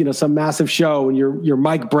on, some massive show, and your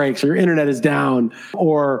mic breaks or your internet is down,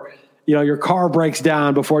 or, your car breaks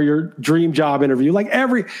down before your dream job interview.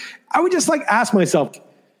 I would just ask myself,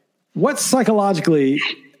 what psychologically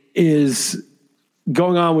is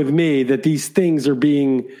going on with me that these things are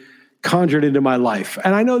being conjured into my life?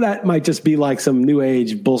 And I know that might just be like some new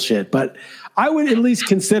age bullshit, but I would at least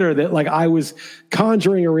consider that I was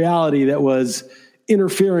conjuring a reality that was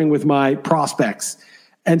interfering with my prospects.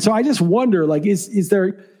 And so I just wonder, is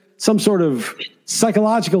there some sort of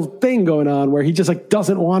psychological thing going on where he just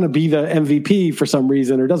doesn't want to be the MVP for some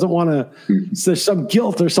reason, or doesn't want to, there's some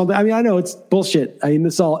guilt or something. I mean, I know it's bullshit. I mean,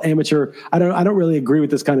 this is all amateur. I don't really agree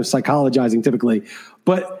with this kind of psychologizing typically,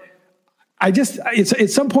 but it's at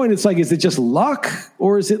some point it's is it just luck,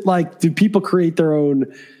 or is it do people create their own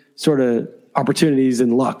sort of opportunities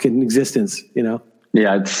and luck and existence,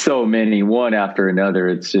 Yeah, it's so many, one after another.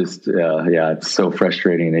 It's just, it's so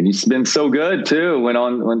frustrating. And he's been so good too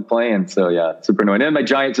when playing. So yeah, super annoying. And my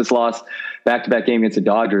Giants just lost back-to-back game against the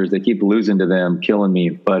Dodgers. They keep losing to them, killing me.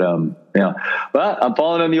 But but I'm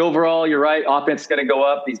following on the overall. You're right. Offense is going to go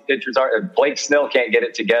up. These pitchers Blake Snell can't get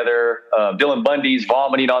it together. Dylan Bundy's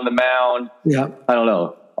vomiting on the mound. Yeah. I don't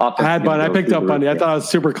know. I had Bundy. I picked up Bundy. I thought I was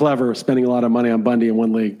super clever spending a lot of money on Bundy in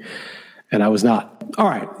one league. And I was not. All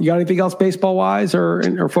right. You got anything else baseball wise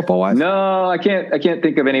or football wise? No, I can't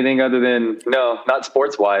think of anything other than not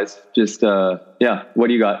sports wise. Just, What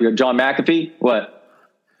do you got? You got John McAfee? What?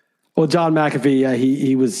 Well, John McAfee,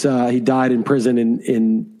 he died in prison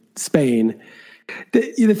in Spain.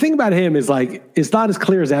 The thing about him is it's not as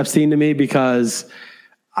clear as Epstein to me, because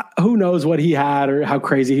who knows what he had or how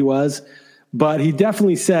crazy he was, but he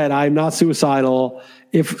definitely said, I'm not suicidal.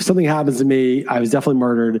 If something happens to me, I was definitely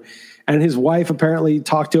murdered. And his wife apparently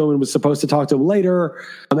talked to him and was supposed to talk to him later.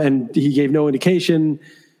 And he gave no indication.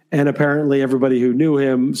 And apparently everybody who knew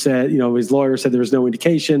him said, his lawyer said there was no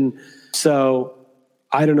indication. So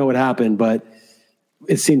I don't know what happened, but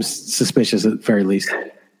it seems suspicious at the very least.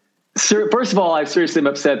 Sir, first of all, I seriously am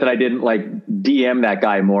upset that I didn't DM that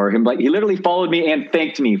guy more. He literally followed me and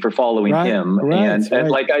thanked me for following him. And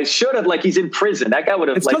I should have, he's in prison. That guy would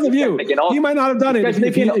have. It's because of you. He might not have done it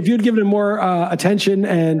if you'd given him more attention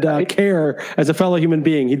and care as a fellow human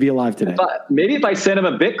being. He'd be alive today. Maybe if I sent him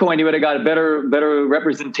a Bitcoin, he would have got a better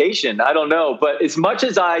representation. I don't know. But as much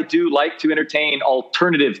as I do like to entertain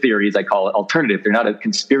alternative theories, I call it alternative. They're not a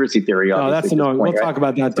conspiracy theory. Oh, that's annoying. We'll talk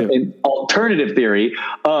about that too. An alternative theory.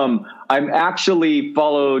 I'm actually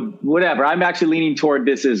I'm actually leaning toward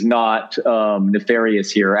this is not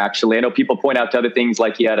nefarious here. Actually, I know people point out to other things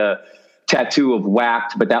like he had a tattoo of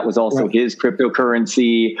whacked, but that was also his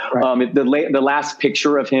cryptocurrency. Right. The last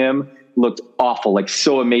picture of him looked awful,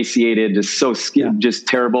 so emaciated, just so just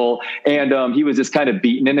terrible. And he was just kind of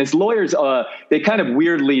beaten. And his lawyers, they kind of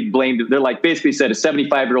weirdly blamed. They're basically said a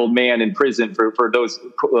 75-year-old man in prison for those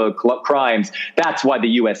crimes. That's why the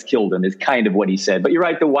U.S. killed him, is kind of what he said. But you're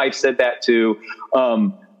right, the wife said that too.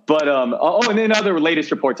 And then other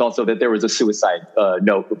latest reports also that there was a suicide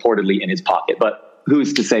note reportedly in his pocket. But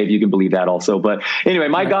who's to say if you can believe that also? But anyway,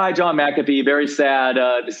 my guy, John McAfee, very sad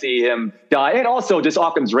to see him die. And also just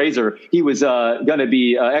Occam's razor, he was going to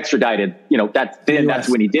be extradited. That's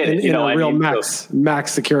when he did it. Real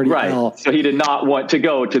max security. Right. Hell. So he did not want to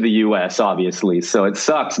go to the U.S., obviously. So it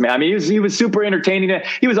sucks, man. I mean, he was super entertaining.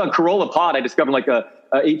 He was on Corolla Pod, I discovered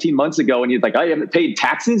 18 months ago, and he's I haven't paid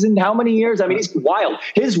taxes in how many years? I mean, he's wild.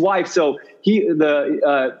 His wife,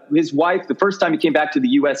 his wife, the first time he came back to the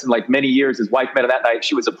U.S. in many years, his wife met him that night.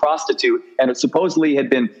 She was a prostitute, and it supposedly had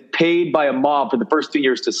been paid by a mob for the first 2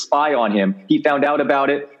 years to spy on him. He found out about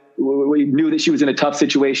it. We knew that she was in a tough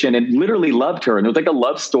situation and literally loved her. And it was a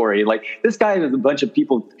love story. This guy has a bunch of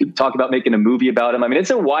people talk about making a movie about him. I mean, it's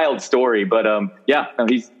a wild story, but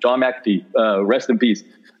he's John McAfee. Rest in peace.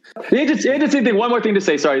 The interesting thing, one more thing to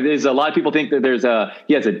say, sorry, is a lot of people think that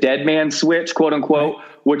he has a dead man switch, quote unquote, right,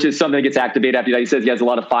 which is something that gets activated after that. He says he has a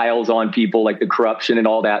lot of files on people, like the corruption and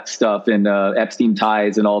all that stuff, and Epstein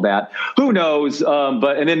ties and all that. Who knows? And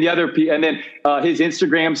then his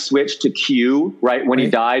Instagram switched to Q right when he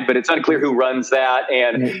died, but it's unclear who runs that.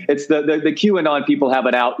 And it's the QAnon people have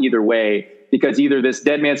it out either way, because either this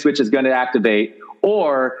dead man switch is going to activate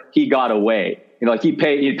or he got away. You know, like he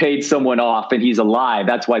paid someone off and he's alive.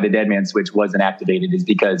 That's why the dead man switch wasn't activated, is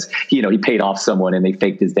because, he paid off someone and they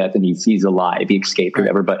faked his death and he's alive. He escaped or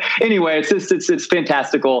whatever. But anyway, it's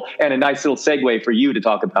fantastical and a nice little segue for you to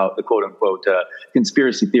talk about the quote unquote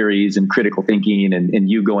conspiracy theories and critical thinking and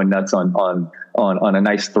you going nuts on a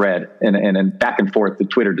nice thread and back and forth the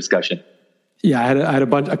Twitter discussion. Yeah, I had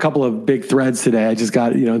a couple of big threads today. I just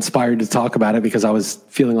got, inspired to talk about it because I was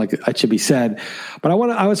feeling like it should be said. But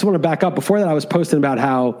I just want to back up. Before that, I was posting about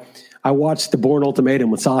how I watched The Bourne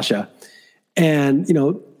Ultimatum with Sasha. And,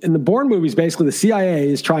 in the Bourne movies, basically the CIA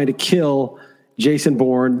is trying to kill Jason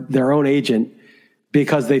Bourne, their own agent,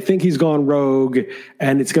 because they think he's gone rogue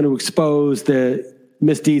and it's going to expose the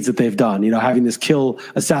misdeeds that they've done, having this kill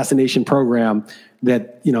assassination program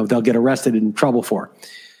that, they'll get arrested and in trouble for.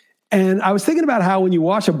 And I was thinking about how when you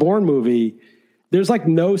watch a Bourne movie, there's like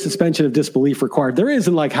no suspension of disbelief required. There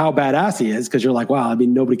isn't like how badass he is, because you're like, wow,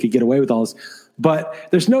 nobody could get away with all this. But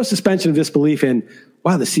there's no suspension of disbelief in,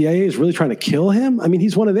 wow, the CIA is really trying to kill him?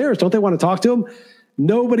 He's one of theirs. Don't they want to talk to him?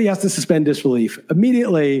 Nobody has to suspend disbelief.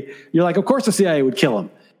 Immediately, you're like, of course the CIA would kill him.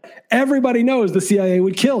 Everybody knows the CIA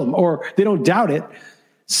would kill him, or they don't doubt it.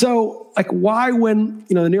 So, why when,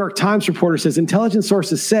 the New York Times reporter says intelligence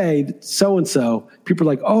sources say so-and-so, people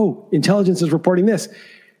are like, oh, intelligence is reporting this.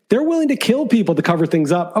 They're willing to kill people to cover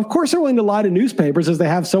things up. Of course, they're willing to lie to newspapers, as they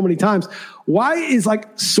have so many times. Why is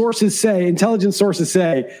intelligence sources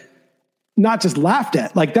say, not just laughed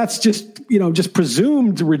at? That's just, just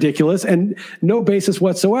presumed ridiculous and no basis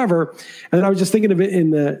whatsoever. And then I was just thinking of it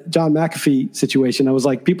in the John McAfee situation. I was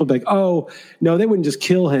like, people be like, oh, no, they wouldn't just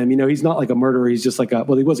kill him. He's not like a murderer. He's just like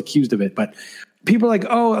he was accused of it. But people are like,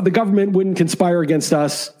 oh, the government wouldn't conspire against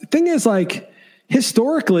us. The thing is,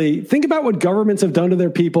 historically, think about what governments have done to their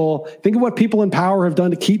people. Think of what people in power have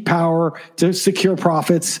done to keep power, to secure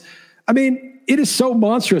profits. It is so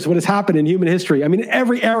monstrous what has happened in human history.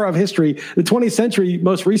 Every era of history, the 20th century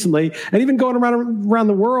most recently, and even going around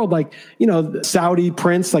the world, the Saudi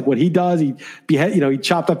prince, what he does, he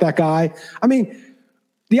chopped up that guy.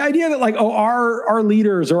 The idea that our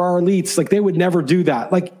leaders or our elites, they would never do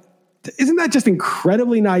that. Isn't that just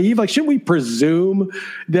incredibly naive? Shouldn't we presume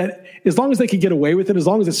that as long as they could get away with it, as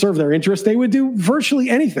long as it served their interest, they would do virtually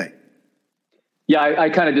anything? Yeah, I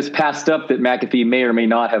kind of just passed up that McAfee may or may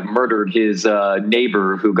not have murdered his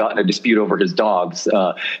neighbor who got in a dispute over his dogs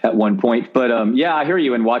at one point. But I hear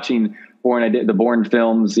you. In watching the Bourne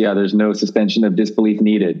films, there's no suspension of disbelief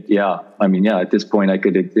needed. Yeah, at this point I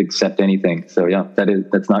could accept anything. So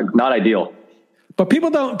that's not ideal. But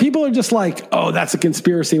people are just like, oh, that's a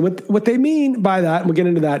conspiracy. What they mean by that, and we'll get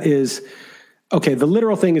into that, is, okay, the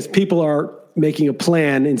literal thing is people are making a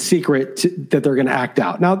plan in secret that they're going to act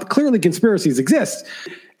out. Now, clearly conspiracies exist.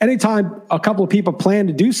 Anytime a couple of people plan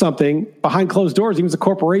to do something behind closed doors, even as a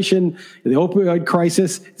corporation, the opioid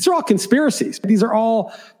crisis, these are all conspiracies. These are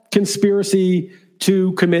all conspiracy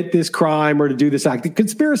to commit this crime or to do this act.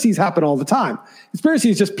 Conspiracies happen all the time. Conspiracy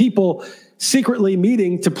is just people secretly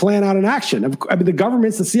meeting to plan out an action. The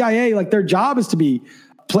governments, the CIA, their job is to be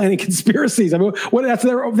planning conspiracies. So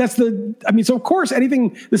of course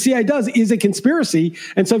anything the CIA does is a conspiracy.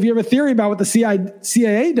 And so if you have a theory about what the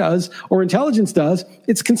CIA does or intelligence does,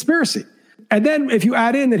 it's conspiracy. And then if you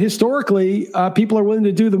add in that historically people are willing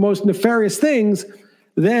to do the most nefarious things,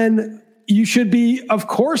 then you should be, of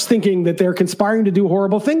course, thinking that they're conspiring to do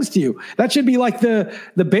horrible things to you. That should be the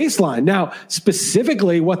baseline. Now,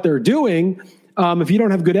 specifically what they're doing, if you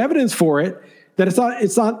don't have good evidence for it, that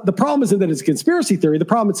it's not, the problem isn't that it's a conspiracy theory. The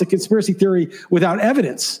problem, it's a conspiracy theory without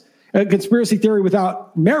evidence, a conspiracy theory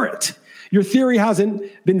without merit. Your theory hasn't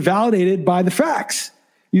been validated by the facts.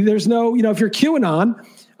 There's no, if you're QAnon,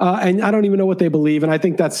 and I don't even know what they believe, and I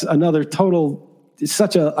think that's another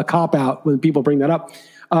such a cop-out when people bring that up,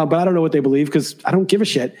 but I don't know what they believe because I don't give a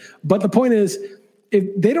shit. But the point is, if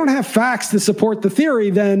they don't have facts to support the theory,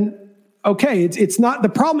 then okay, it's not, the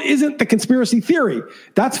problem isn't the conspiracy theory.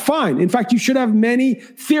 That's fine. In fact, you should have many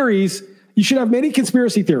theories. You should have many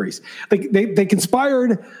conspiracy theories. They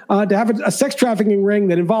conspired to have a sex trafficking ring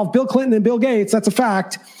that involved Bill Clinton and Bill Gates. That's a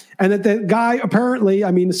fact. And that the guy apparently,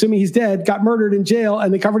 assuming he's dead, got murdered in jail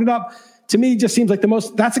and they covered it up. To me, just seems like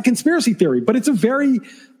that's a conspiracy theory, but it's a very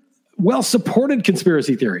well-supported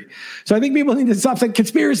conspiracy theory. So I think people need to stop saying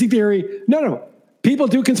conspiracy theory. No. People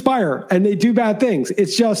do conspire and they do bad things.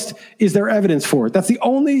 It's just, is there evidence for it? That's the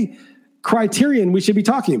only criterion we should be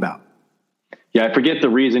talking about. Yeah, I forget the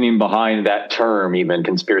reasoning behind that term, even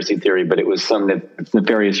conspiracy theory, but it was some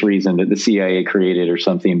nefarious reason that the CIA created or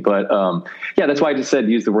something. But yeah, that's why I just said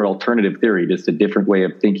use the word alternative theory, just a different way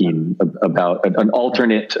of thinking about an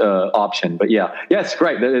alternate option. But yeah, yes,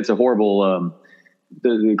 right. It's a horrible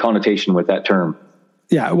the connotation with that term.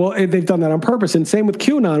 Yeah, well, they've done that on purpose. And same with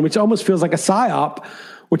QAnon, which almost feels like a psyop,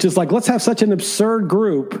 which is like, let's have such an absurd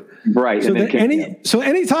group. Right. So, so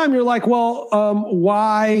anytime you're like, well,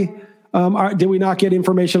 why did we not get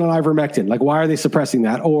information on ivermectin? Like, why are they suppressing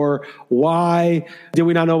that? Or why did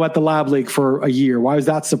we not know about the lab leak for a year? Why was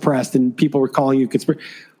that suppressed? And people were calling you conspiracy.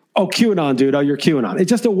 Oh, QAnon, dude. Oh, you're QAnon. It's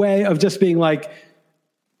just a way of just being like,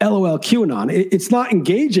 LOL, QAnon. It's not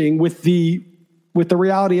engaging with the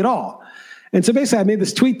reality at all. And so basically I made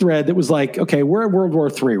this tweet thread that was like, okay, we're in World War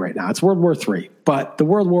III right now. It's World War III, but the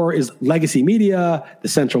World War is legacy media, the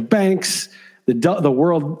central banks, the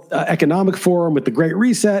World Economic Forum with the Great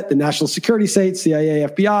Reset, the national security states, CIA,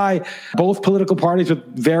 FBI, both political parties with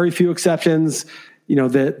very few exceptions,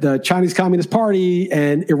 the Chinese Communist Party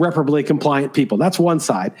and irreparably compliant people. That's one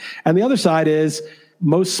side. And the other side is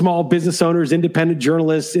most small business owners, independent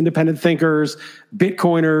journalists, independent thinkers,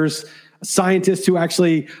 Bitcoiners, scientists who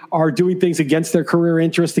actually are doing things against their career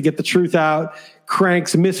interests to get the truth out,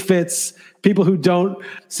 cranks, misfits, people who don't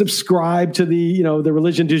subscribe to the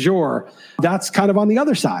religion du jour. That's kind of on the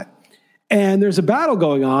other side. And there's a battle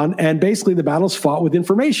going on, and basically the battle's fought with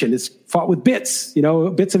information. It's fought with bits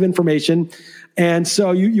of information. And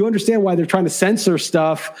so you understand why they're trying to censor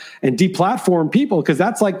stuff and deplatform people, because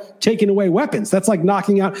that's like taking away weapons. That's like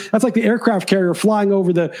knocking out, that's like the aircraft carrier flying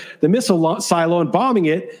over the missile silo and bombing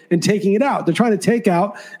it and taking it out. They're trying to take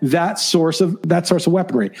out that source of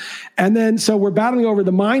weaponry. And then, so we're battling over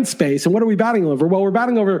the mind space. And what are we battling over? Well, we're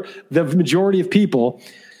battling over the majority of people.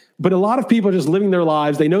 But a lot of people are just living their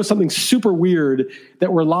lives. They know something super weird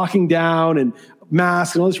that we're locking down and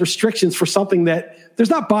masks and all these restrictions for something that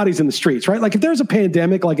there's not bodies in the streets, right? Like if there's a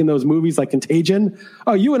pandemic, like in those movies, like Contagion,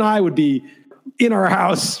 you and I would be in our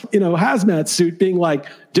house, hazmat suit being like,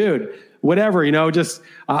 dude, whatever,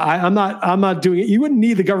 I'm not doing it. You wouldn't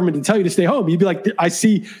need the government to tell you to stay home. You'd be like, I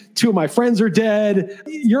see 2 of my friends are dead.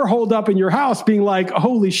 You're holed up in your house being like,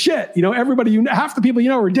 holy shit, everybody, half the people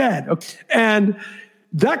are dead. And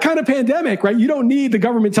that kind of pandemic, right? You don't need the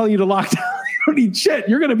government telling you to lock down. You don't need shit.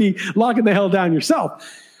 You're going to be locking the hell down yourself.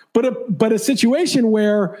 But a situation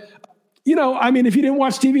where, if you didn't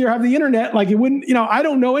watch TV or have the internet, like it wouldn't, I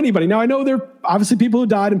don't know anybody. Now I know there are obviously people who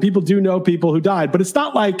died and people do know people who died, but it's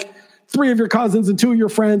not like 3 of your cousins and 2 of your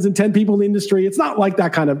friends and 10 people in the industry. It's not like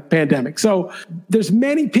that kind of pandemic. So there's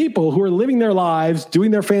many people who are living their lives,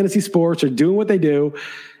 doing their fantasy sports or doing what they do.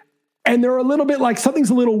 And they're a little bit like something's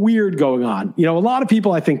a little weird going on. A lot of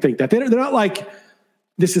people I think that they're not like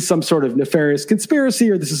this is some sort of nefarious conspiracy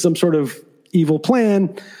or this is some sort of evil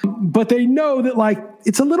plan, but they know that like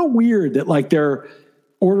it's a little weird that like they're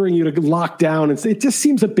ordering you to lock down. And it just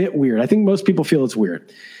seems a bit weird. I think most people feel it's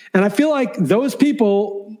weird. And I feel like those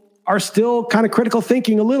people are still kind of critical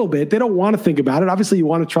thinking a little bit. They don't want to think about it. Obviously, you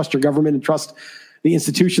want to trust your government and trust the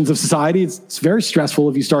institutions of society. It's very stressful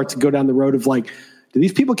if you start to go down the road of like, do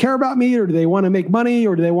these people care about me or do they want to make money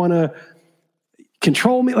or do they want to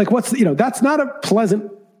control me? Like that's not a pleasant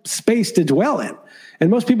space to dwell in. And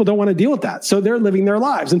most people don't want to deal with that. So they're living their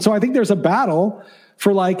lives. And so I think there's a battle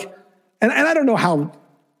for like, and I don't know how,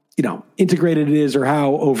 integrated it is or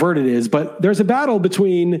how overt it is, but there's a battle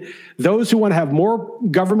between those who want to have more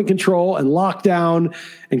government control and lockdown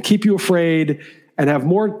and keep you afraid and have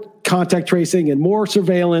more contact tracing and more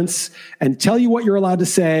surveillance and tell you what you're allowed to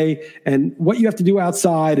say and what you have to do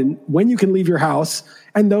outside and when you can leave your house.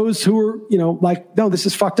 And those who are, like, no, this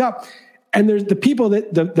is fucked up. And there's the people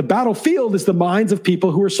that the battlefield is the minds of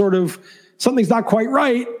people who are sort of, something's not quite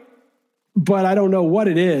right, but I don't know what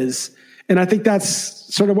it is. And I think that's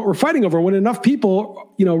sort of what we're fighting over. When enough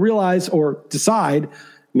people, realize or decide,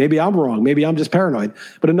 maybe I'm wrong, maybe I'm just paranoid,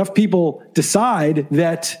 but enough people decide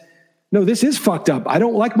that, no, this is fucked up. I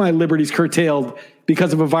don't like my liberties curtailed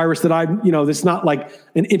because of a virus that that's not like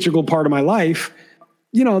an integral part of my life.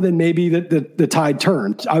 Then maybe the tide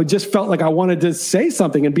turned. I just felt like I wanted to say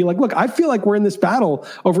something and be like, look, I feel like we're in this battle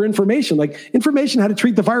over information. Like information, how to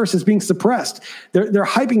treat the virus is being suppressed. They're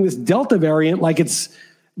hyping this Delta variant like it's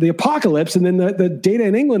the apocalypse. And then the data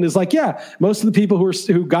in England is like, yeah, most of the people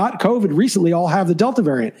who got COVID recently all have the Delta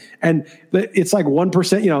variant. And it's like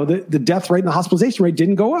 1%, the death rate and the hospitalization rate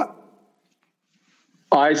didn't go up.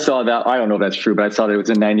 I saw that. I don't know if that's true, but I saw that it was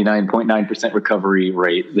a 99.9% recovery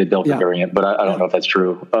rate, the Delta variant, but I don't know if that's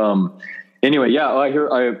true. Anyway,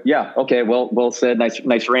 yeah, okay. Well said.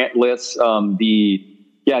 Nice rant list. And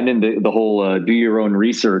then the whole do your own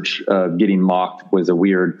research getting mocked was a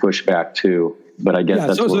weird pushback too. But I guess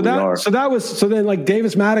that's where we are. So then like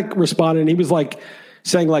Davis Maddock responded, and he was like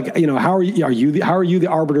saying like, how are you the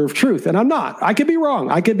arbiter of truth? And I'm not. I could be wrong.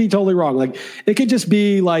 I could be totally wrong. Like it could just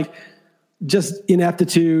be like just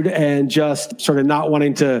ineptitude and just sort of not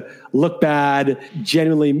wanting to look bad,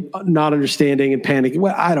 genuinely not understanding and panicking.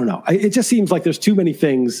 Well, I don't know. It just seems like there's too many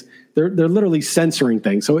things. They're literally censoring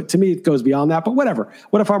things. So to me, it goes beyond that. But whatever.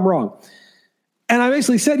 What if I'm wrong? And I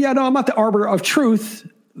basically said, I'm not the arbiter of truth.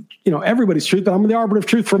 Everybody's truth, but I'm the arbiter of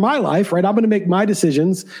truth for my life, right? I'm going to make my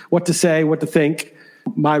decisions, what to say, what to think,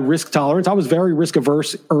 my risk tolerance. I was very risk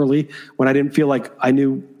averse early when I didn't feel like I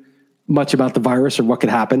knew much about the virus or what could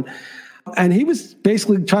happen. And he was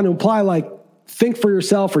basically trying to imply like, think for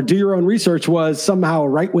yourself or do your own research was somehow a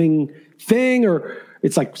right-wing thing, or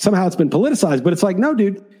it's like somehow it's been politicized. But it's like, no,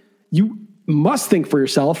 dude, you must think for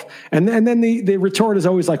yourself. And then the retort is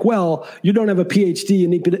always like, well, you don't have a PhD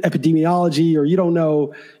in epidemiology, or you don't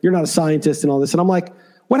know, you're not a scientist and all this. And I'm like,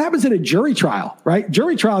 what happens in a jury trial, right?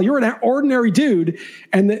 Jury trial, you're an ordinary dude,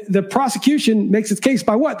 and the prosecution makes its case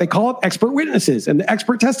by what? They call up expert witnesses, and the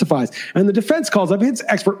expert testifies. And the defense calls up his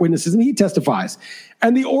expert witnesses, and he testifies.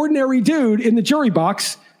 And the ordinary dude in the jury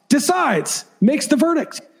box decides, makes the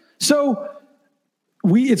verdict. So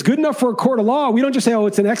it's good enough for a court of law. We don't just say,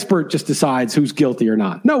 it's an expert just decides who's guilty or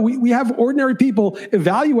not. No, we have ordinary people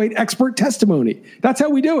evaluate expert testimony. That's how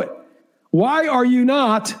we do it. Why are you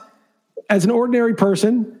not, as an ordinary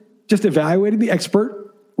person, just evaluating the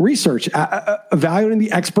expert research, evaluating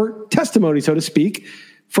the expert testimony, so to speak,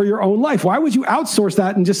 for your own life? Why would you outsource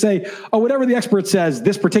that and just say, whatever the expert says,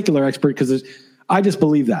 this particular expert, because I just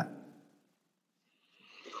believe that.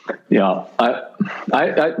 Yeah,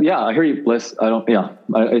 I hear you, Bliss.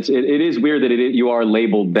 It is weird that you are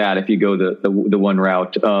labeled that if you go the one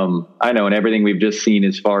route. I know, and everything we've just seen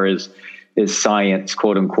as far as science,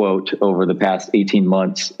 quote unquote, over the past 18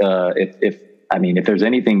 months. If there's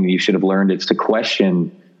anything you should have learned, it's to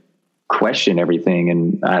question everything,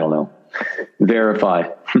 and I don't know, verify.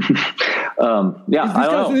 I don't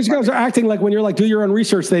know. These guys are acting like when you're like, do your own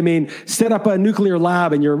research, they mean set up a nuclear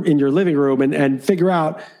lab in your living room and figure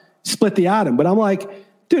out, split the atom. But I'm like,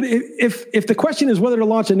 dude, if the question is whether to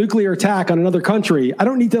launch a nuclear attack on another country, I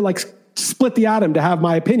don't need to like split the atom to have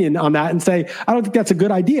my opinion on that and say, I don't think that's a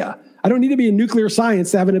good idea. I don't need to be a nuclear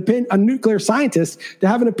scientist to have a nuclear scientist to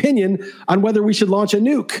have an opinion on whether we should launch a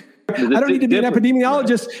nuke. I don't need to be an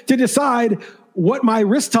epidemiologist to decide what my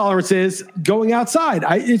risk tolerance is going outside.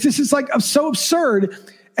 It's just like so absurd.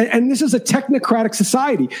 And this is a technocratic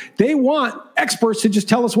society. They want experts to just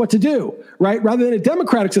tell us what to do, right? Rather than a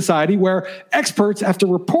democratic society where experts have to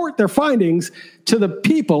report their findings to the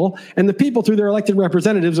people, and the people through their elected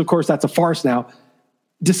representatives, of course, that's a farce now,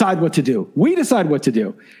 decide what to do. We decide what to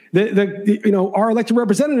do. Our elected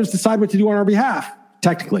representatives decide what to do on our behalf,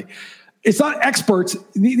 technically. It's not experts.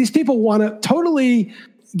 These people want to totally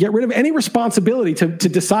get rid of any responsibility to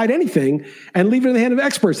decide anything and leave it in the hand of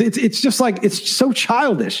experts. It's just like, it's so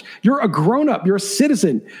childish. You're a grown-up. You're a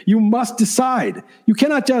citizen. You must decide. You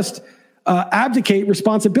cannot just abdicate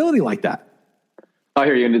responsibility like that. I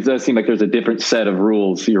hear you, and it does seem like there's a different set of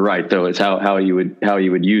rules. You're right, though. It's how you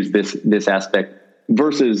would use this aspect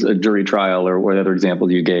versus a jury trial or what other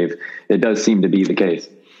examples you gave. It does seem to be the case.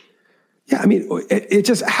 Yeah, I mean, it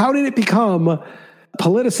just, how did it become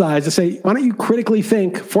politicized to say, why don't you critically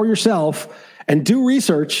think for yourself and do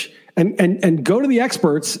research and go to the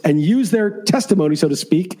experts and use their testimony, so to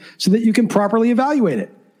speak, so that you can properly evaluate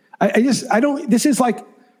it. This is like,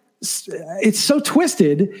 it's so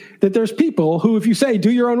twisted that there's people who, if you say, do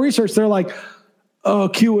your own research, they're like, oh,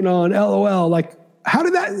 QAnon, LOL. Like, how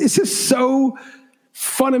did that, it's just so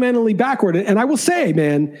fundamentally backward. And I will say,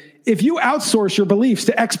 man, if you outsource your beliefs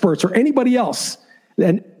to experts or anybody else,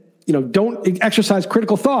 and don't exercise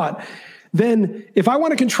critical thought, then if I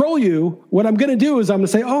want to control you, what I'm going to do is I'm going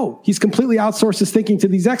to say, oh, he's completely outsourced his thinking to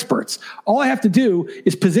these experts. All I have to do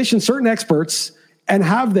is position certain experts and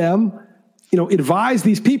have them, advise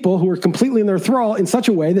these people who are completely in their thrall in such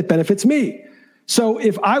a way that benefits me. So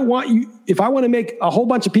if I want to make a whole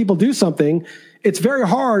bunch of people do something, it's very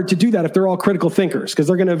hard to do that if they're all critical thinkers, because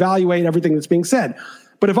they're going to evaluate everything that's being said.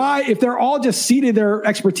 But if they're all just ceded their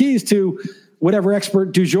expertise to whatever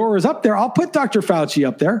expert du jour is up there, I'll put Dr. Fauci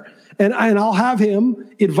up there and I'll have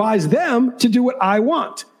him advise them to do what I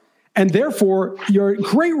want. And therefore, you're at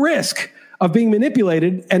great risk of being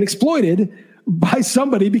manipulated and exploited by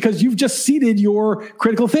somebody because you've just seeded your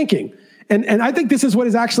critical thinking. And I think this is what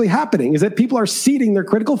is actually happening, is that people are seeding their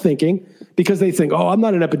critical thinking because they think, oh, I'm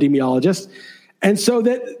not an epidemiologist. And so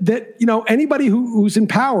that anybody who's in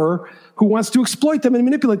power who wants to exploit them and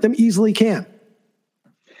manipulate them easily can.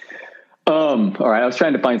 All right. I was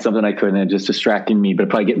trying to find something I couldn't, and just distracting me, but it'd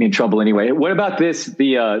probably get me in trouble anyway. What about this?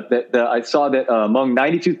 I saw that among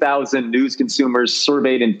 92,000 news consumers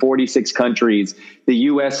surveyed in 46 countries, the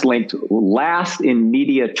U.S. ranked last in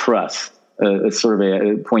media trust. A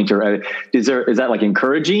survey pointer. Is that like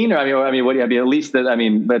encouraging? Or at least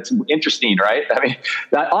that's interesting, right?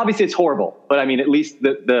 Obviously it's horrible, but at least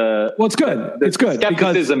it's good. It's good.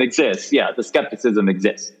 Skepticism exists. Yeah, the skepticism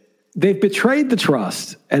exists. They've betrayed the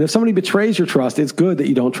trust, and if somebody betrays your trust, it's good that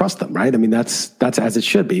you don't trust them, right? That's as it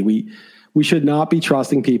should be. We should not be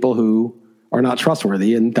trusting people who are not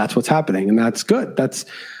trustworthy, and that's what's happening, and that's good.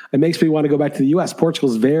 It makes me want to go back to the U.S.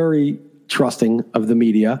 Portugal's very trusting of the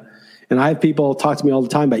media. And I have people talk to me all the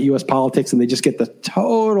time about U.S. politics, and they just get the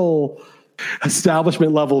total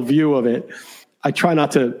establishment level view of it. I try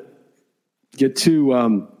not to get too,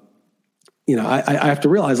 I have to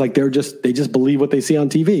realize they just believe what they see on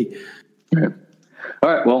TV. Right.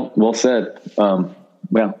 All right. Well said. What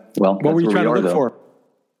were you trying to look for?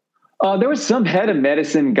 There was some head of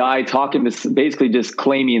medicine guy talking to, basically just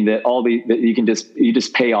claiming that that you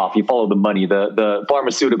just pay off. You follow the money. The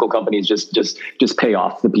pharmaceutical companies just pay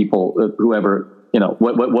off the people, whoever,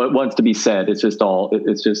 what wants to be said. It's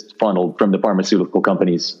just funneled from the pharmaceutical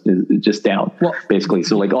companies just down, basically.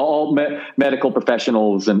 So like all medical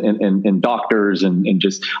professionals and doctors and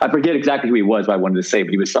just, I forget exactly who he was, what I wanted to say,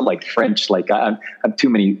 but he was some like French, like I have too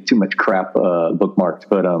much crap bookmarked,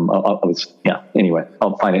 but anyway,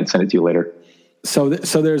 I'll find it and send it to you later. So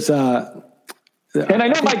there's and I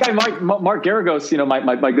know my guy Mark Garagos,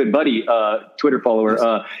 my good buddy, Twitter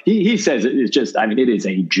follower. He says it's just, it is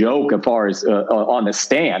a joke as far as on the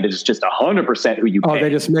stand. It's just 100% who you pay. Oh, they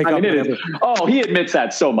just make up. He admits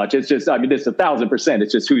that so much. It's just, it's 1,000%.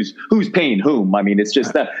 It's just who's paying whom. It's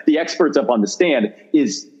just that the experts up on the stand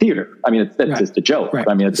is theater. That's just a joke. Right.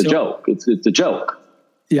 It's a joke. It's a joke.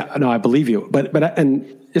 Yeah, no, I believe you. But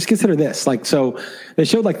just consider this. So they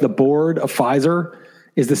showed the board of Pfizer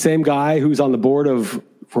is the same guy who's on the board of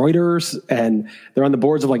Reuters, and they're on the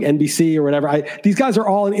boards of NBC or whatever. These guys are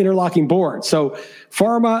all an interlocking board. So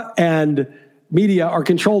pharma and media are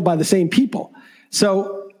controlled by the same people.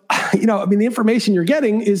 So, the information you're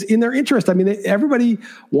getting is in their interest. Everybody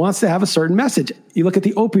wants to have a certain message. You look at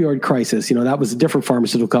the opioid crisis, that was a different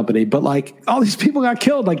pharmaceutical company, but all these people got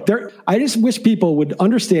killed. I just wish people would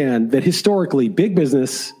understand that historically big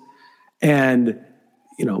business and,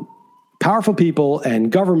 powerful people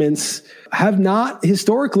and governments have not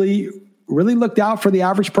historically really looked out for the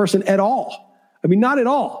average person at all. Not at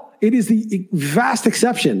all. It is the vast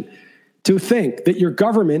exception to think that your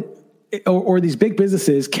government or these big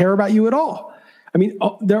businesses care about you at all.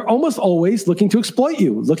 They're almost always looking to exploit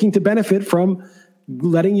you, looking to benefit from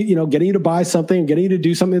letting you, getting you to buy something, getting you to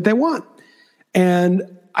do something that they want. And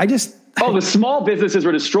the small businesses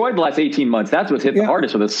were destroyed the last 18 months. That's what's hit the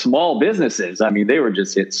hardest for the small businesses. They were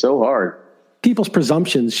just hit so hard. People's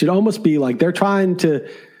presumptions should almost be they're trying to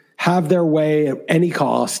have their way at any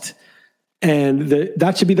cost. And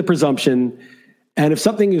that should be the presumption. And if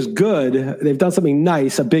something is good, they've done something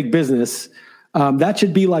nice, a big business, that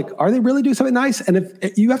should be are they really doing something nice? And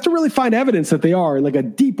if you have to really find evidence that they are in a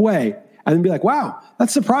deep way, and then be wow,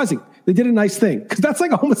 that's surprising. They did a nice thing, because that's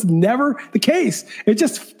almost never the case. It's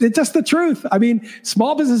just the truth.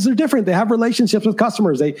 Small businesses are different. They have relationships with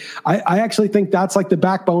customers. I actually think that's the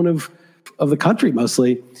backbone of the country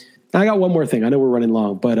mostly. I got one more thing. I know we're running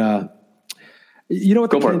long, but you know what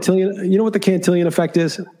the Cantillon effect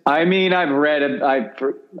is? I've read it.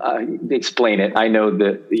 I explain it. I know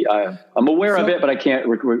that I'm aware of it, but I can't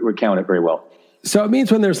recount it very well. So it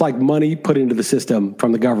means when there's money put into the system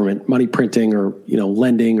from the government, money printing or,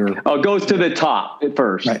 lending or. Oh, it goes to the top at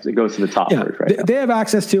first. Right. It goes to the top first, right? They have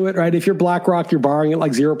access to it, right? If you're BlackRock, you're borrowing at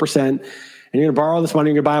 0%, and you're going to borrow this money,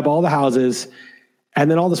 you're going to buy up all the houses, and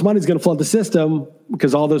then all this money is going to flood the system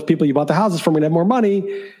because all those people you bought the houses from are going to have more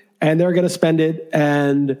money, and they're going to spend it,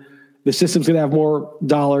 and the system's going to have more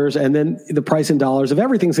dollars, and then the price in dollars of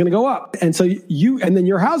everything's going to go up. And so then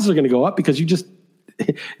your houses are going to go up because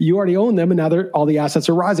you already own them, and now all the assets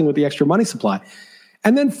are rising with the extra money supply.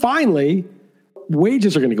 And then finally,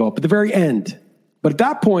 wages are going to go up at the very end. But at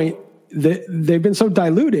that point, they've been so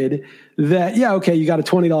diluted that, you got a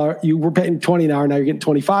 $20, you were paying $20 an hour, now you're getting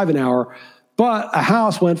 $25 an hour. But a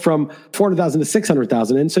house went from $400,000 to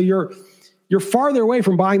 $600,000. And so you're farther away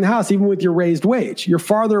from buying the house, even with your raised wage. You're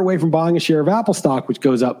farther away from buying a share of Apple stock, which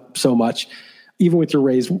goes up so much. even with your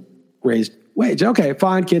raised wage. Okay,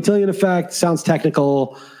 fine. Cantillon effect sounds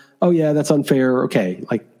technical. Oh yeah, that's unfair. Okay,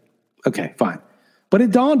 okay, fine. But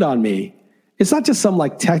it dawned on me, it's not just some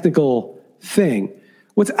like technical thing.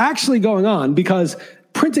 What's actually going on, because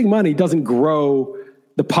printing money doesn't grow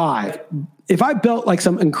the pie. If I built like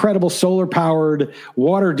some incredible solar powered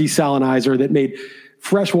water desalinizer that made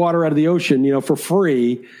fresh water out of the ocean, for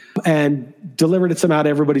free and delivered it somehow to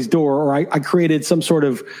everybody's door, or I created some sort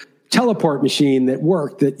of teleport machine that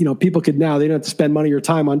worked that, people could now, they don't have to spend money or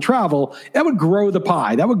time on travel, that would grow the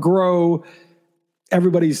pie. That would grow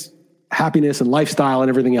everybody's happiness and lifestyle and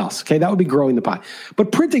everything else. Okay. That would be growing the pie.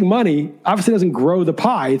 But printing money obviously doesn't grow the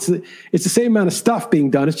pie. It's the same amount of stuff being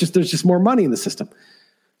done. It's just, there's just more money in the system.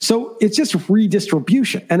 So it's just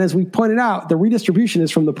redistribution. And as we pointed out, the redistribution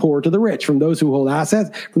is from the poor to the rich, from those who hold assets,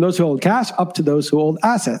 from those who hold cash up to those who hold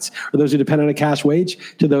assets, or those who depend on a cash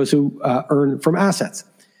wage to those who earn from assets.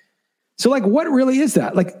 So like, what really is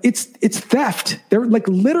that? Like, it's theft. They're like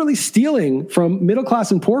literally stealing from middle class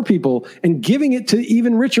and poor people and giving it to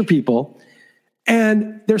even richer people.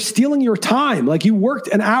 And they're stealing your time. Like, you worked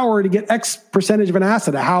an hour to get X percentage of an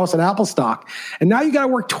asset, a house, an Apple stock. And now you got to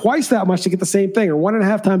work twice that much to get the same thing, or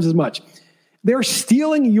 1.5 times as much. They're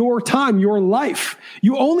stealing your time, your life.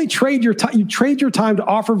 You only trade your time. You trade your time to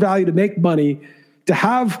offer value, to make money, to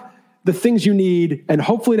have the things you need, and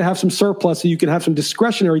hopefully to have some surplus so you can have some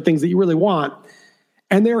discretionary things that you really want.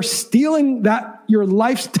 And they're stealing your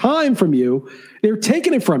life's time from you. They're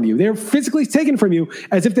taking it from you. They're physically taking it from you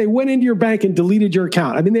as if they went into your bank and deleted your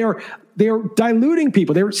account. I mean, they are diluting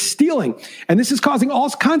people. They're stealing. And this is causing all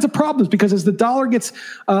kinds of problems, because as the dollar gets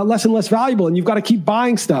less and less valuable and you've got to keep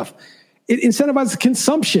buying stuff, it incentivizes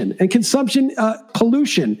consumption and consumption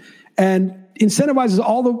pollution, and incentivizes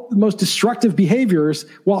all the most destructive behaviors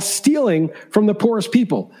while stealing from the poorest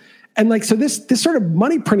people. And like, so this sort of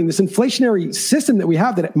money printing, this inflationary system that we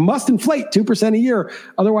have, that it must inflate 2% a year,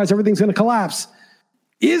 otherwise everything's going to collapse,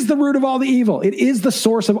 is the root of all the evil. It is the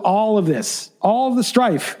source of all of this, all of the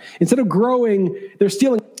strife. Instead of growing, they're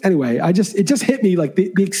stealing. Anyway, it just hit me, like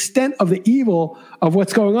the extent of the evil of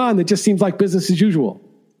what's going on, that just seems like business as usual.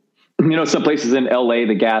 Some places in LA,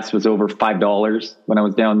 the gas was over $5 when I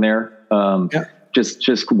was down there.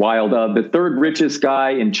 Just wild. The third richest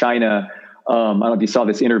guy in China, I don't know if you saw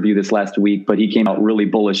this interview this last week, but he came out really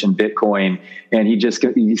bullish in Bitcoin, and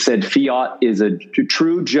he said fiat is a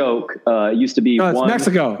true joke. It used to be it's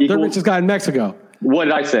Mexico. Third richest guy in Mexico. What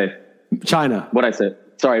did I say? China. What I said?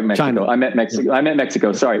 Sorry, Mexico. China. I meant Mexico. Yeah. I meant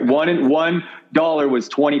Mexico. Sorry. $1 was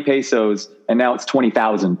 20 pesos, and now it's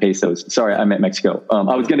 20,000 pesos. Sorry, I meant Mexico.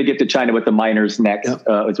 I was going to get to China with the miners next. Is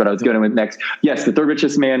what I was going with next. Yes, the third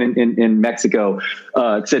richest man in Mexico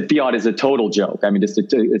said fiat is a total joke. I mean,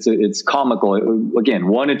 it's comical. Again,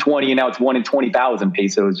 1 in 20, and now it's 1 in 20,000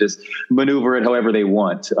 pesos. Just maneuver it however they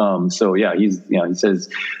want. So yeah, he says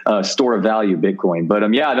store of value Bitcoin. But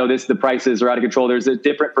the prices are out of control. There's a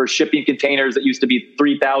different for shipping containers that used to be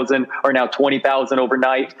 3,000 are now 20,000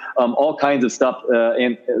 overnight. All kinds of stuff,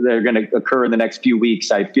 and they're going to occur in the next few weeks.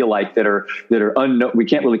 I feel like that are unknown. We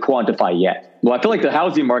can't really quantify yet. Well, I feel like the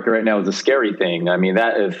housing market right now is a scary thing. I mean,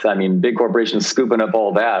 big corporations scooping up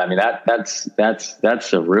all that. I mean,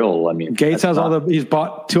 that's a real. I mean, Gates has he's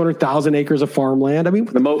bought 200,000 acres of farmland. I mean,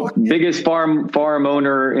 the biggest farm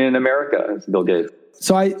owner in America is Bill Gates.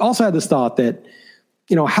 So I also had this thought that,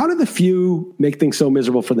 how do the few make things so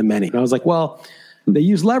miserable for the many? And I was like, well, they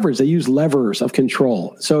use leverage. They use levers of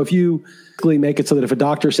control. So if you make it so that if a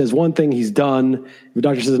doctor says one thing, he's done. If a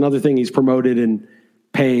doctor says another thing, he's promoted and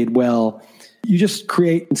paid well. You just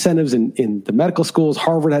create incentives in the medical schools.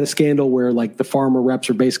 Harvard had a scandal where like the pharma reps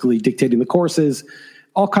are basically dictating the courses.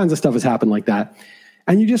 All kinds of stuff has happened like that.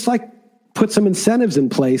 And you just like put some incentives in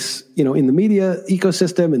place, in the media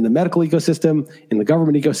ecosystem, in the medical ecosystem, in the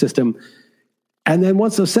government ecosystem. And then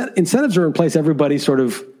once those incentives are in place, everybody sort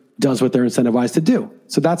of does what they're incentivized to do.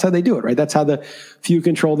 So that's how they do it, right? That's how the few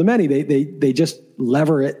control the many. They just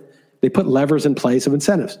lever it. They put levers in place of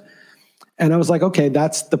incentives. And I was like, okay,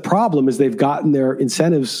 that's the problem, is they've gotten their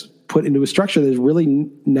incentives put into a structure that's really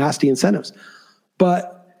nasty incentives.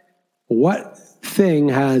 But what thing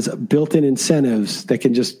has built-in incentives that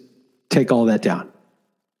can just take all that down?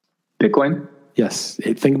 Bitcoin? Yes.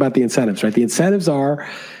 Think about the incentives, right? The incentives are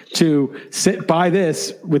to buy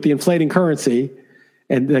this with the inflating currency,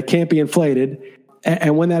 and that can't be inflated.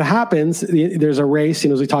 And when that happens, there's a race,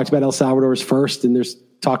 as we talked about, El Salvador's first, and there's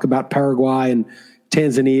talk about Paraguay and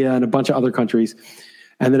Tanzania and a bunch of other countries.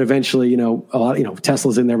 And then eventually, a lot,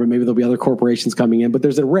 Tesla's in there, but maybe there'll be other corporations coming in. But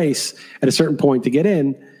there's a race at a certain point to get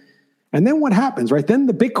in. And then what happens, right? Then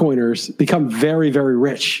the Bitcoiners become very, very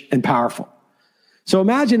rich and powerful. So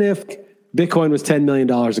imagine if Bitcoin was $10 million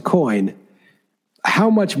a coin, how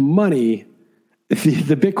much money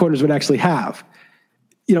the Bitcoiners would actually have.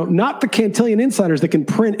 Not the Cantillon insiders that can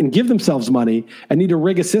print and give themselves money and need to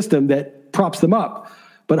rig a system that props them up,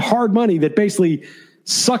 but hard money that basically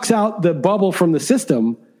sucks out the bubble from the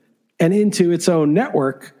system and into its own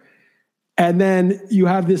network. And then you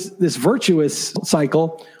have this virtuous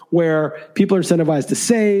cycle where people are incentivized to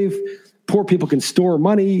save. Poor people can store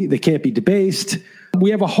money. They can't be debased.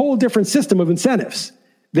 We have a whole different system of incentives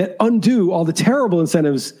that undo all the terrible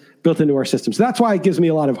incentives built into our system. So that's why it gives me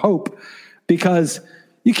a lot of hope, because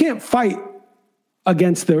you can't fight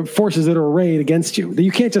against the forces that are arrayed against you.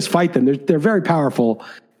 You can't just fight them. They're very powerful.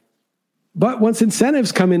 But once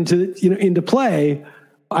incentives come into play,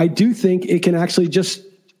 I do think it can actually just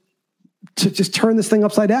turn this thing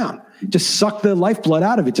upside down. Just suck the lifeblood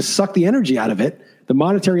out of it. Just suck the energy out of it, the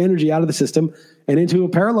monetary energy out of the system, and into a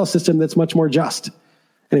parallel system that's much more just.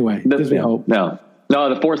 Anyway, gives me hope. No,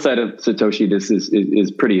 the foresight of Satoshi, this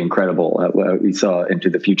is pretty incredible. What we saw into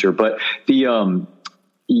the future, but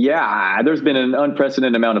there's been an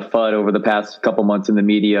unprecedented amount of FUD over the past couple months in the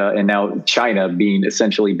media, and now China being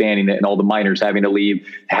essentially banning it, and all the miners having to leave,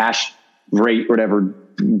 hash rate, whatever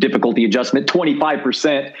difficulty adjustment,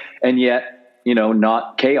 25%, and yet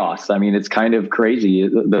not chaos. I mean, it's kind of crazy.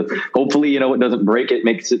 Hopefully, it doesn't break it,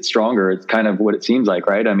 makes it stronger. It's kind of what it seems like,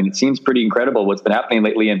 right? I mean, it seems pretty incredible what's been happening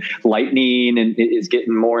lately, and Lightning is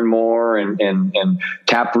getting more and more, and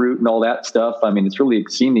Taproot and all that stuff. I mean, it's really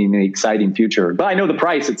seeming an exciting future. But I know the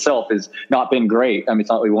price itself has not been great. I mean,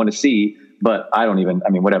 it's not what we want to see, but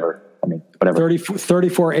whatever.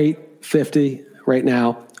 34,850 right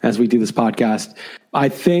now as we do this podcast. I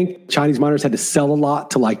think Chinese miners had to sell a lot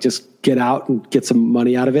to just get out and get some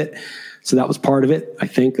money out of it. So that was part of it. I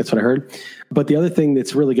think that's what I heard. But the other thing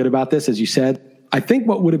that's really good about this, as you said, I think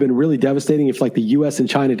what would have been really devastating if the US and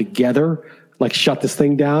China together shut this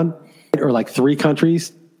thing down, or 3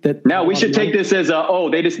 countries that. Now we should take this as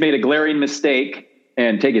they just made a glaring mistake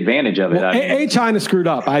and take advantage of it. Well, China screwed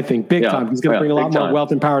up, I think, big time. He's going to bring a lot more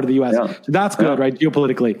wealth and power to the US. Yeah. So that's good, right?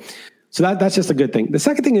 Geopolitically. So that's just a good thing. The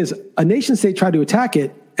second thing is a nation state tried to attack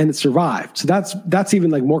it and it survived. So that's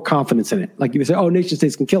even more confidence in it. You say, nation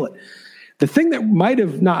states can kill it. The thing that might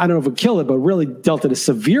have I don't know if it would kill it, but really dealt it a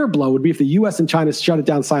severe blow would be if the US and China shut it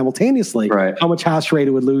down simultaneously, right? How much hash rate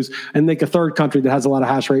it would lose, and a third country that has a lot of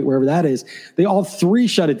hash rate, wherever that is. They all 3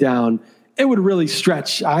 shut it down. It would really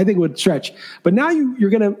stretch. I think it would stretch. But now you're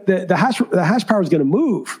going to, the hash power is going to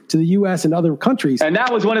move to the US and other countries. And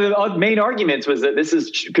that was one of the main arguments, was that this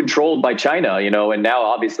is controlled by China, and now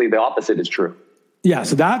obviously the opposite is true. Yeah.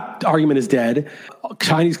 So that argument is dead.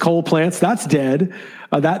 Chinese coal plants, that's dead.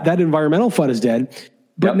 That environmental FUD is dead.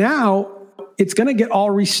 But now it's going to get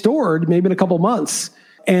all restored maybe in a couple months.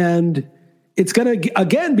 And it's going to,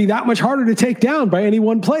 again, be that much harder to take down by any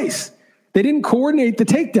one place. They didn't coordinate the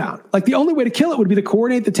takedown. The only way to kill it would be to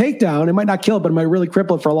coordinate the takedown. It might not kill it, but it might really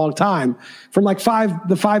cripple it for a long time. From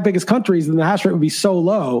the 5 biggest countries, then the hash rate would be so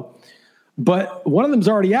low. But one of them's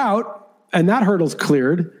already out, and that hurdle's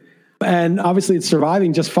cleared. And obviously it's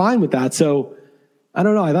surviving just fine with that. So I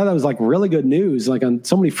don't know. I thought that was really good news, on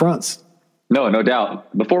so many fronts. No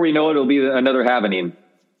doubt. Before we know it, it'll be another happening.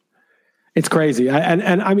 It's crazy. I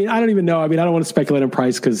don't even know. I don't want to speculate on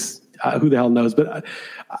price because who the hell knows? But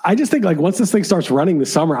I just think once this thing starts running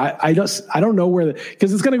this summer, I don't know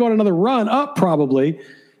because it's going to go on another run up probably,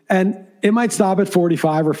 and it might stop at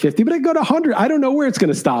 45 or 50, but it go to 100. I don't know where it's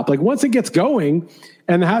going to stop. Once it gets going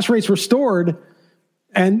and the hash rate's restored,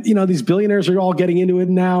 and these billionaires are all getting into it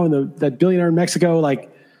now, and that billionaire in Mexico,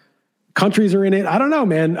 countries are in it. I don't know,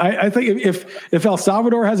 man. I think if El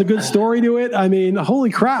Salvador has a good story to it, holy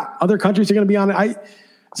crap, other countries are going to be on it.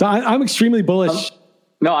 I'm extremely bullish.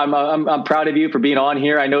 No, I'm proud of you for being on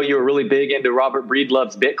here. I know you were really big into Robert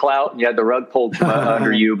Breedlove's BitClout, and you had the rug pulled from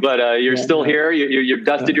under you, but you're still here. You've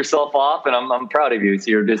dusted yourself off, and I'm proud of you.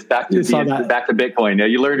 So you're just back to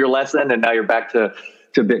Bitcoin. You learned your lesson, and now you're back to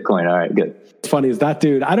Bitcoin. All right, good. What's funny is that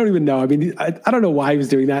dude, I don't even know. I don't know why he was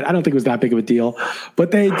doing that. I don't think it was that big of a deal,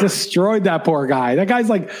 but they destroyed that poor guy. That guy's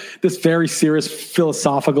this very serious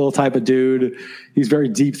philosophical type of dude. He's very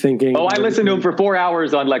deep thinking. Oh, I listened to him for 4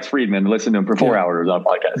 hours on Lex Friedman. Listened to him for 4 hours on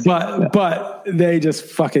podcast. But they just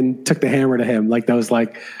fucking took the hammer to him, those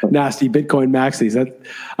nasty Bitcoin maxis.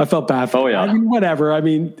 I felt bad for him. Yeah. Whatever.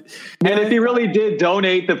 And if he really did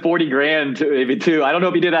donate the 40 grand too, I don't know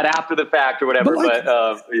if he did that after the fact or whatever, but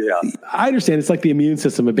yeah. I understand it's the immune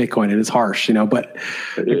system of Bitcoin, and it's harsh, but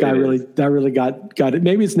the guy really got it.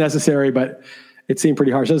 Maybe it's necessary, but it seemed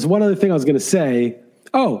pretty harsh. There's one other thing I was going to say.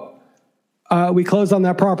 We closed on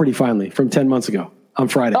that property finally from 10 months ago. on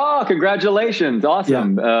Friday. Oh, congratulations.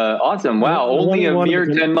 Awesome. Yeah. Awesome. Wow. Only a mere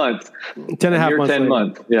 10 months. 10 and a half months. 10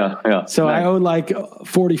 months. Yeah. Yeah. So nice. I own like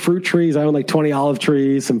 40 fruit trees. I own like 20 olive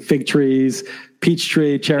trees, some fig trees, peach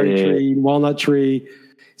tree, cherry tree, walnut tree.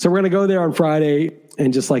 So we're going to go there on Friday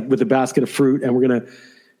and just like with a basket of fruit, and we're going to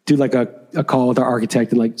do like a call with our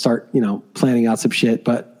architect and like start, planning out some shit,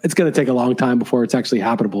 but it's going to take a long time before it's actually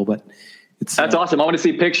habitable, but that's awesome. I want to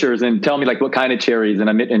see pictures and tell me like what kind of cherries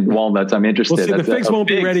and walnuts. I'm interested. We'll see. The figs won't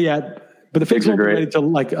be ready yet, but the figs won't be ready till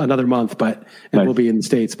like another month, but nice. We'll be in the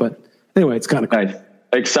States. But anyway, it's kind of cool. Nice.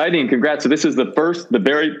 Exciting. Congrats. So this is the first one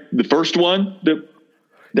that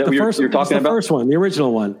you're talking about? The first one, the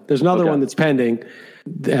original one. There's another one that's pending,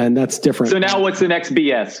 and that's different. So now what's the next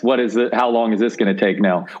BS? What is it? How long is this going to take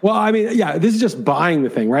now? Well, I mean, yeah, this is just buying the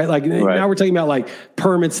thing, right? Like now we're talking about like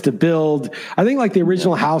permits to build. I think like the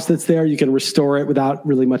original house that's there, you can restore it without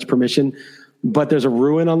really much permission, but there's a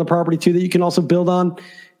ruin on the property too that you can also build on.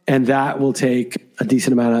 And that will take a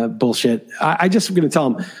decent amount of bullshit. I just am going to tell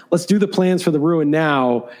them, let's do the plans for the ruin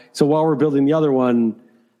now. So while we're building the other one,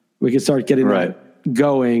 we can start getting that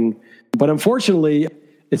going. But unfortunately,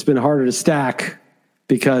 it's been harder to stack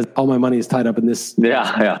because all my money is tied up in this.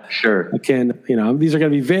 Yeah, sure. I can, these are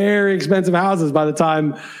going to be very expensive houses by the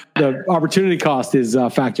time the opportunity cost is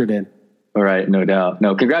factored in. All right, no doubt.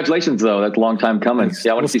 No, congratulations though. That's a long time coming. Thanks.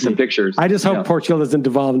 Yeah, I want to see some pictures. I just hope Portugal doesn't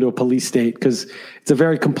devolve into a police state because it's a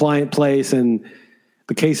very compliant place and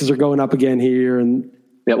the cases are going up again here. And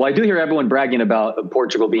yeah, well, I do hear everyone bragging about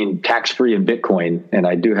Portugal being tax-free in Bitcoin, and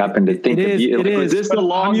I do happen to think was this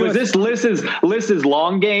Liz's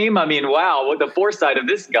long game? I mean, wow, what the foresight of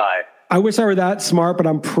this guy. I wish I were that smart, but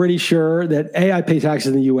I'm pretty sure that I pay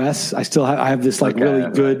taxes in the U.S. I have this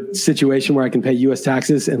really good situation where I can pay U.S.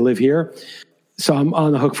 taxes and live here. So I'm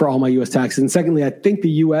on the hook for all my U.S. taxes. And secondly, I think the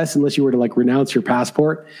U.S., unless you were to like renounce your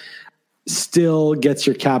passport, still gets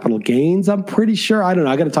your capital gains. I'm pretty sure. I don't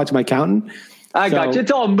know. I got to talk to my accountant. I got you.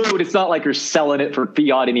 It's all moot. It's not like you're selling it for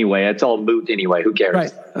fiat anyway. It's all moot anyway. Who cares?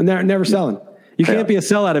 Right. And they're never selling. You can't be a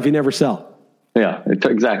sellout if you never sell. Yeah,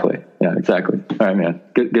 exactly. Yeah, exactly. All right, man.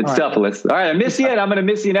 Good stuff, Liz. All right, I miss you, and I'm going to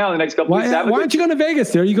miss you now in the next couple weeks. Why aren't you going to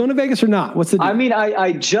Vegas? Are you going to Vegas or not? What's the deal? I mean,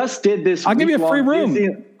 I just did this. I'll give you a free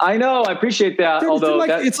room. I know. I appreciate that. Dude, although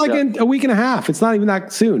it's like in a week and a half. It's not even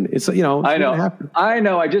that soon. It's I know.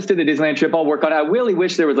 I just did the Disneyland trip. I'll work on it. I really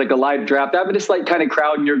wish there was like a live draft. I've been just like kind of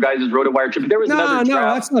crowding your guys' RotoWire trip. There was another draft.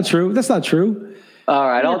 No, that's not true. That's not true. All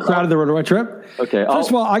right, I'll crowd the RotoWire trip. Okay. First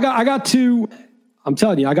of all, I got two. I'm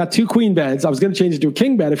telling you, I got 2 queen beds. I was going to change it to a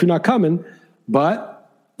king bed if you're not coming,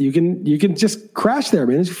 but you can just crash there,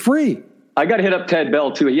 man. It's free. I got to hit up Ted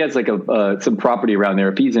Bell too. He has like some property around there.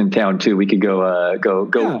 If he's in town too, we could go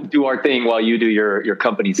do our thing while you do your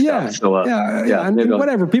company stuff. Yeah. So and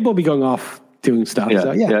whatever. People will be going off doing stuff. Yeah.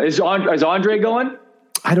 So, yeah. Is Andre going?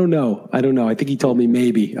 I don't know. I think he told me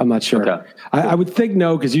maybe. I'm not sure. Okay. I would think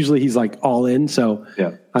no, because usually he's like all in. So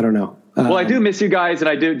I don't know. Well, I do miss you guys, and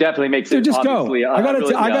I do definitely make sense. Dude, just go. I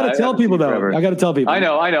gotta tell people though. I gotta tell people. I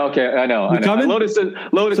know. Okay, I know. You coming? Lotus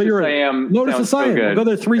so you're Siam. Lotus Siam. We'll go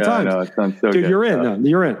there 3 times. No, it sounds so Dude, good. You're in. No,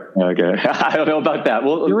 you're in. Okay. I don't know about that.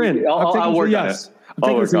 Well, you're in. I'll work on it.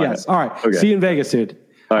 I'm taking a yes. All right. Okay. See you in Vegas, dude.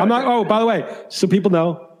 Right. I'm not. Oh, by the way, so people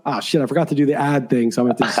know. Oh shit! I forgot to do the ad thing, so I'm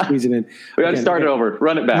going to squeeze it in. We got to start it over.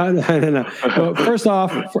 Run it back. No. Well, first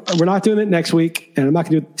off, we're not doing it next week, and I'm not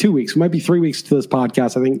going to do it 2 weeks. It might be 3 weeks to this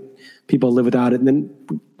podcast. I think people live without it, and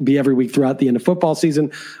then be every week throughout the end of football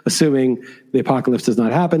season, assuming the apocalypse does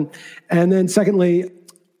not happen. And then secondly,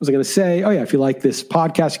 was I going to say, if you like this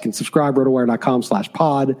podcast, you can subscribe,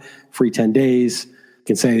 rotowire.com/pod, free 10 days. You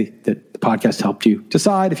can say that the podcast helped you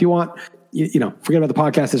decide if you want. Forget about the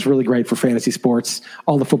podcast. It's really great for fantasy sports.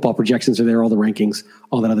 All the football projections are there, all the rankings,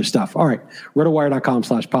 all that other stuff. All right.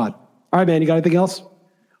 rotowire.com/pod. All right, man. You got anything else?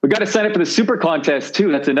 We got to sign up for the super contest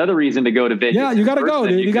too. That's another reason to go to Vegas. Yeah, you got to go,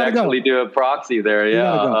 dude. You got to go. Actually do a proxy there.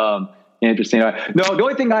 Yeah. Interesting. No, the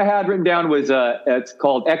only thing I had written down was it's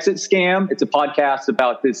called Exit Scam. It's a podcast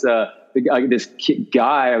about this this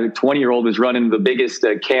guy, a 20-year-old, was running the biggest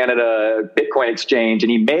Canada Bitcoin exchange,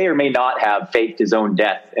 and he may or may not have faked his own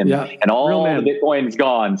death, and all the Bitcoin's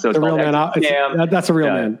gone. So it's called Exit Scam. That's a real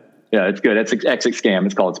man. Yeah, it's good. It's Exit Scam.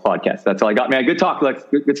 It's called its podcast. That's all I got, man. Good talk, Lex.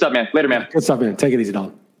 Good stuff, man. Later, man. Good stuff, man. Take it easy,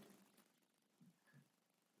 Don.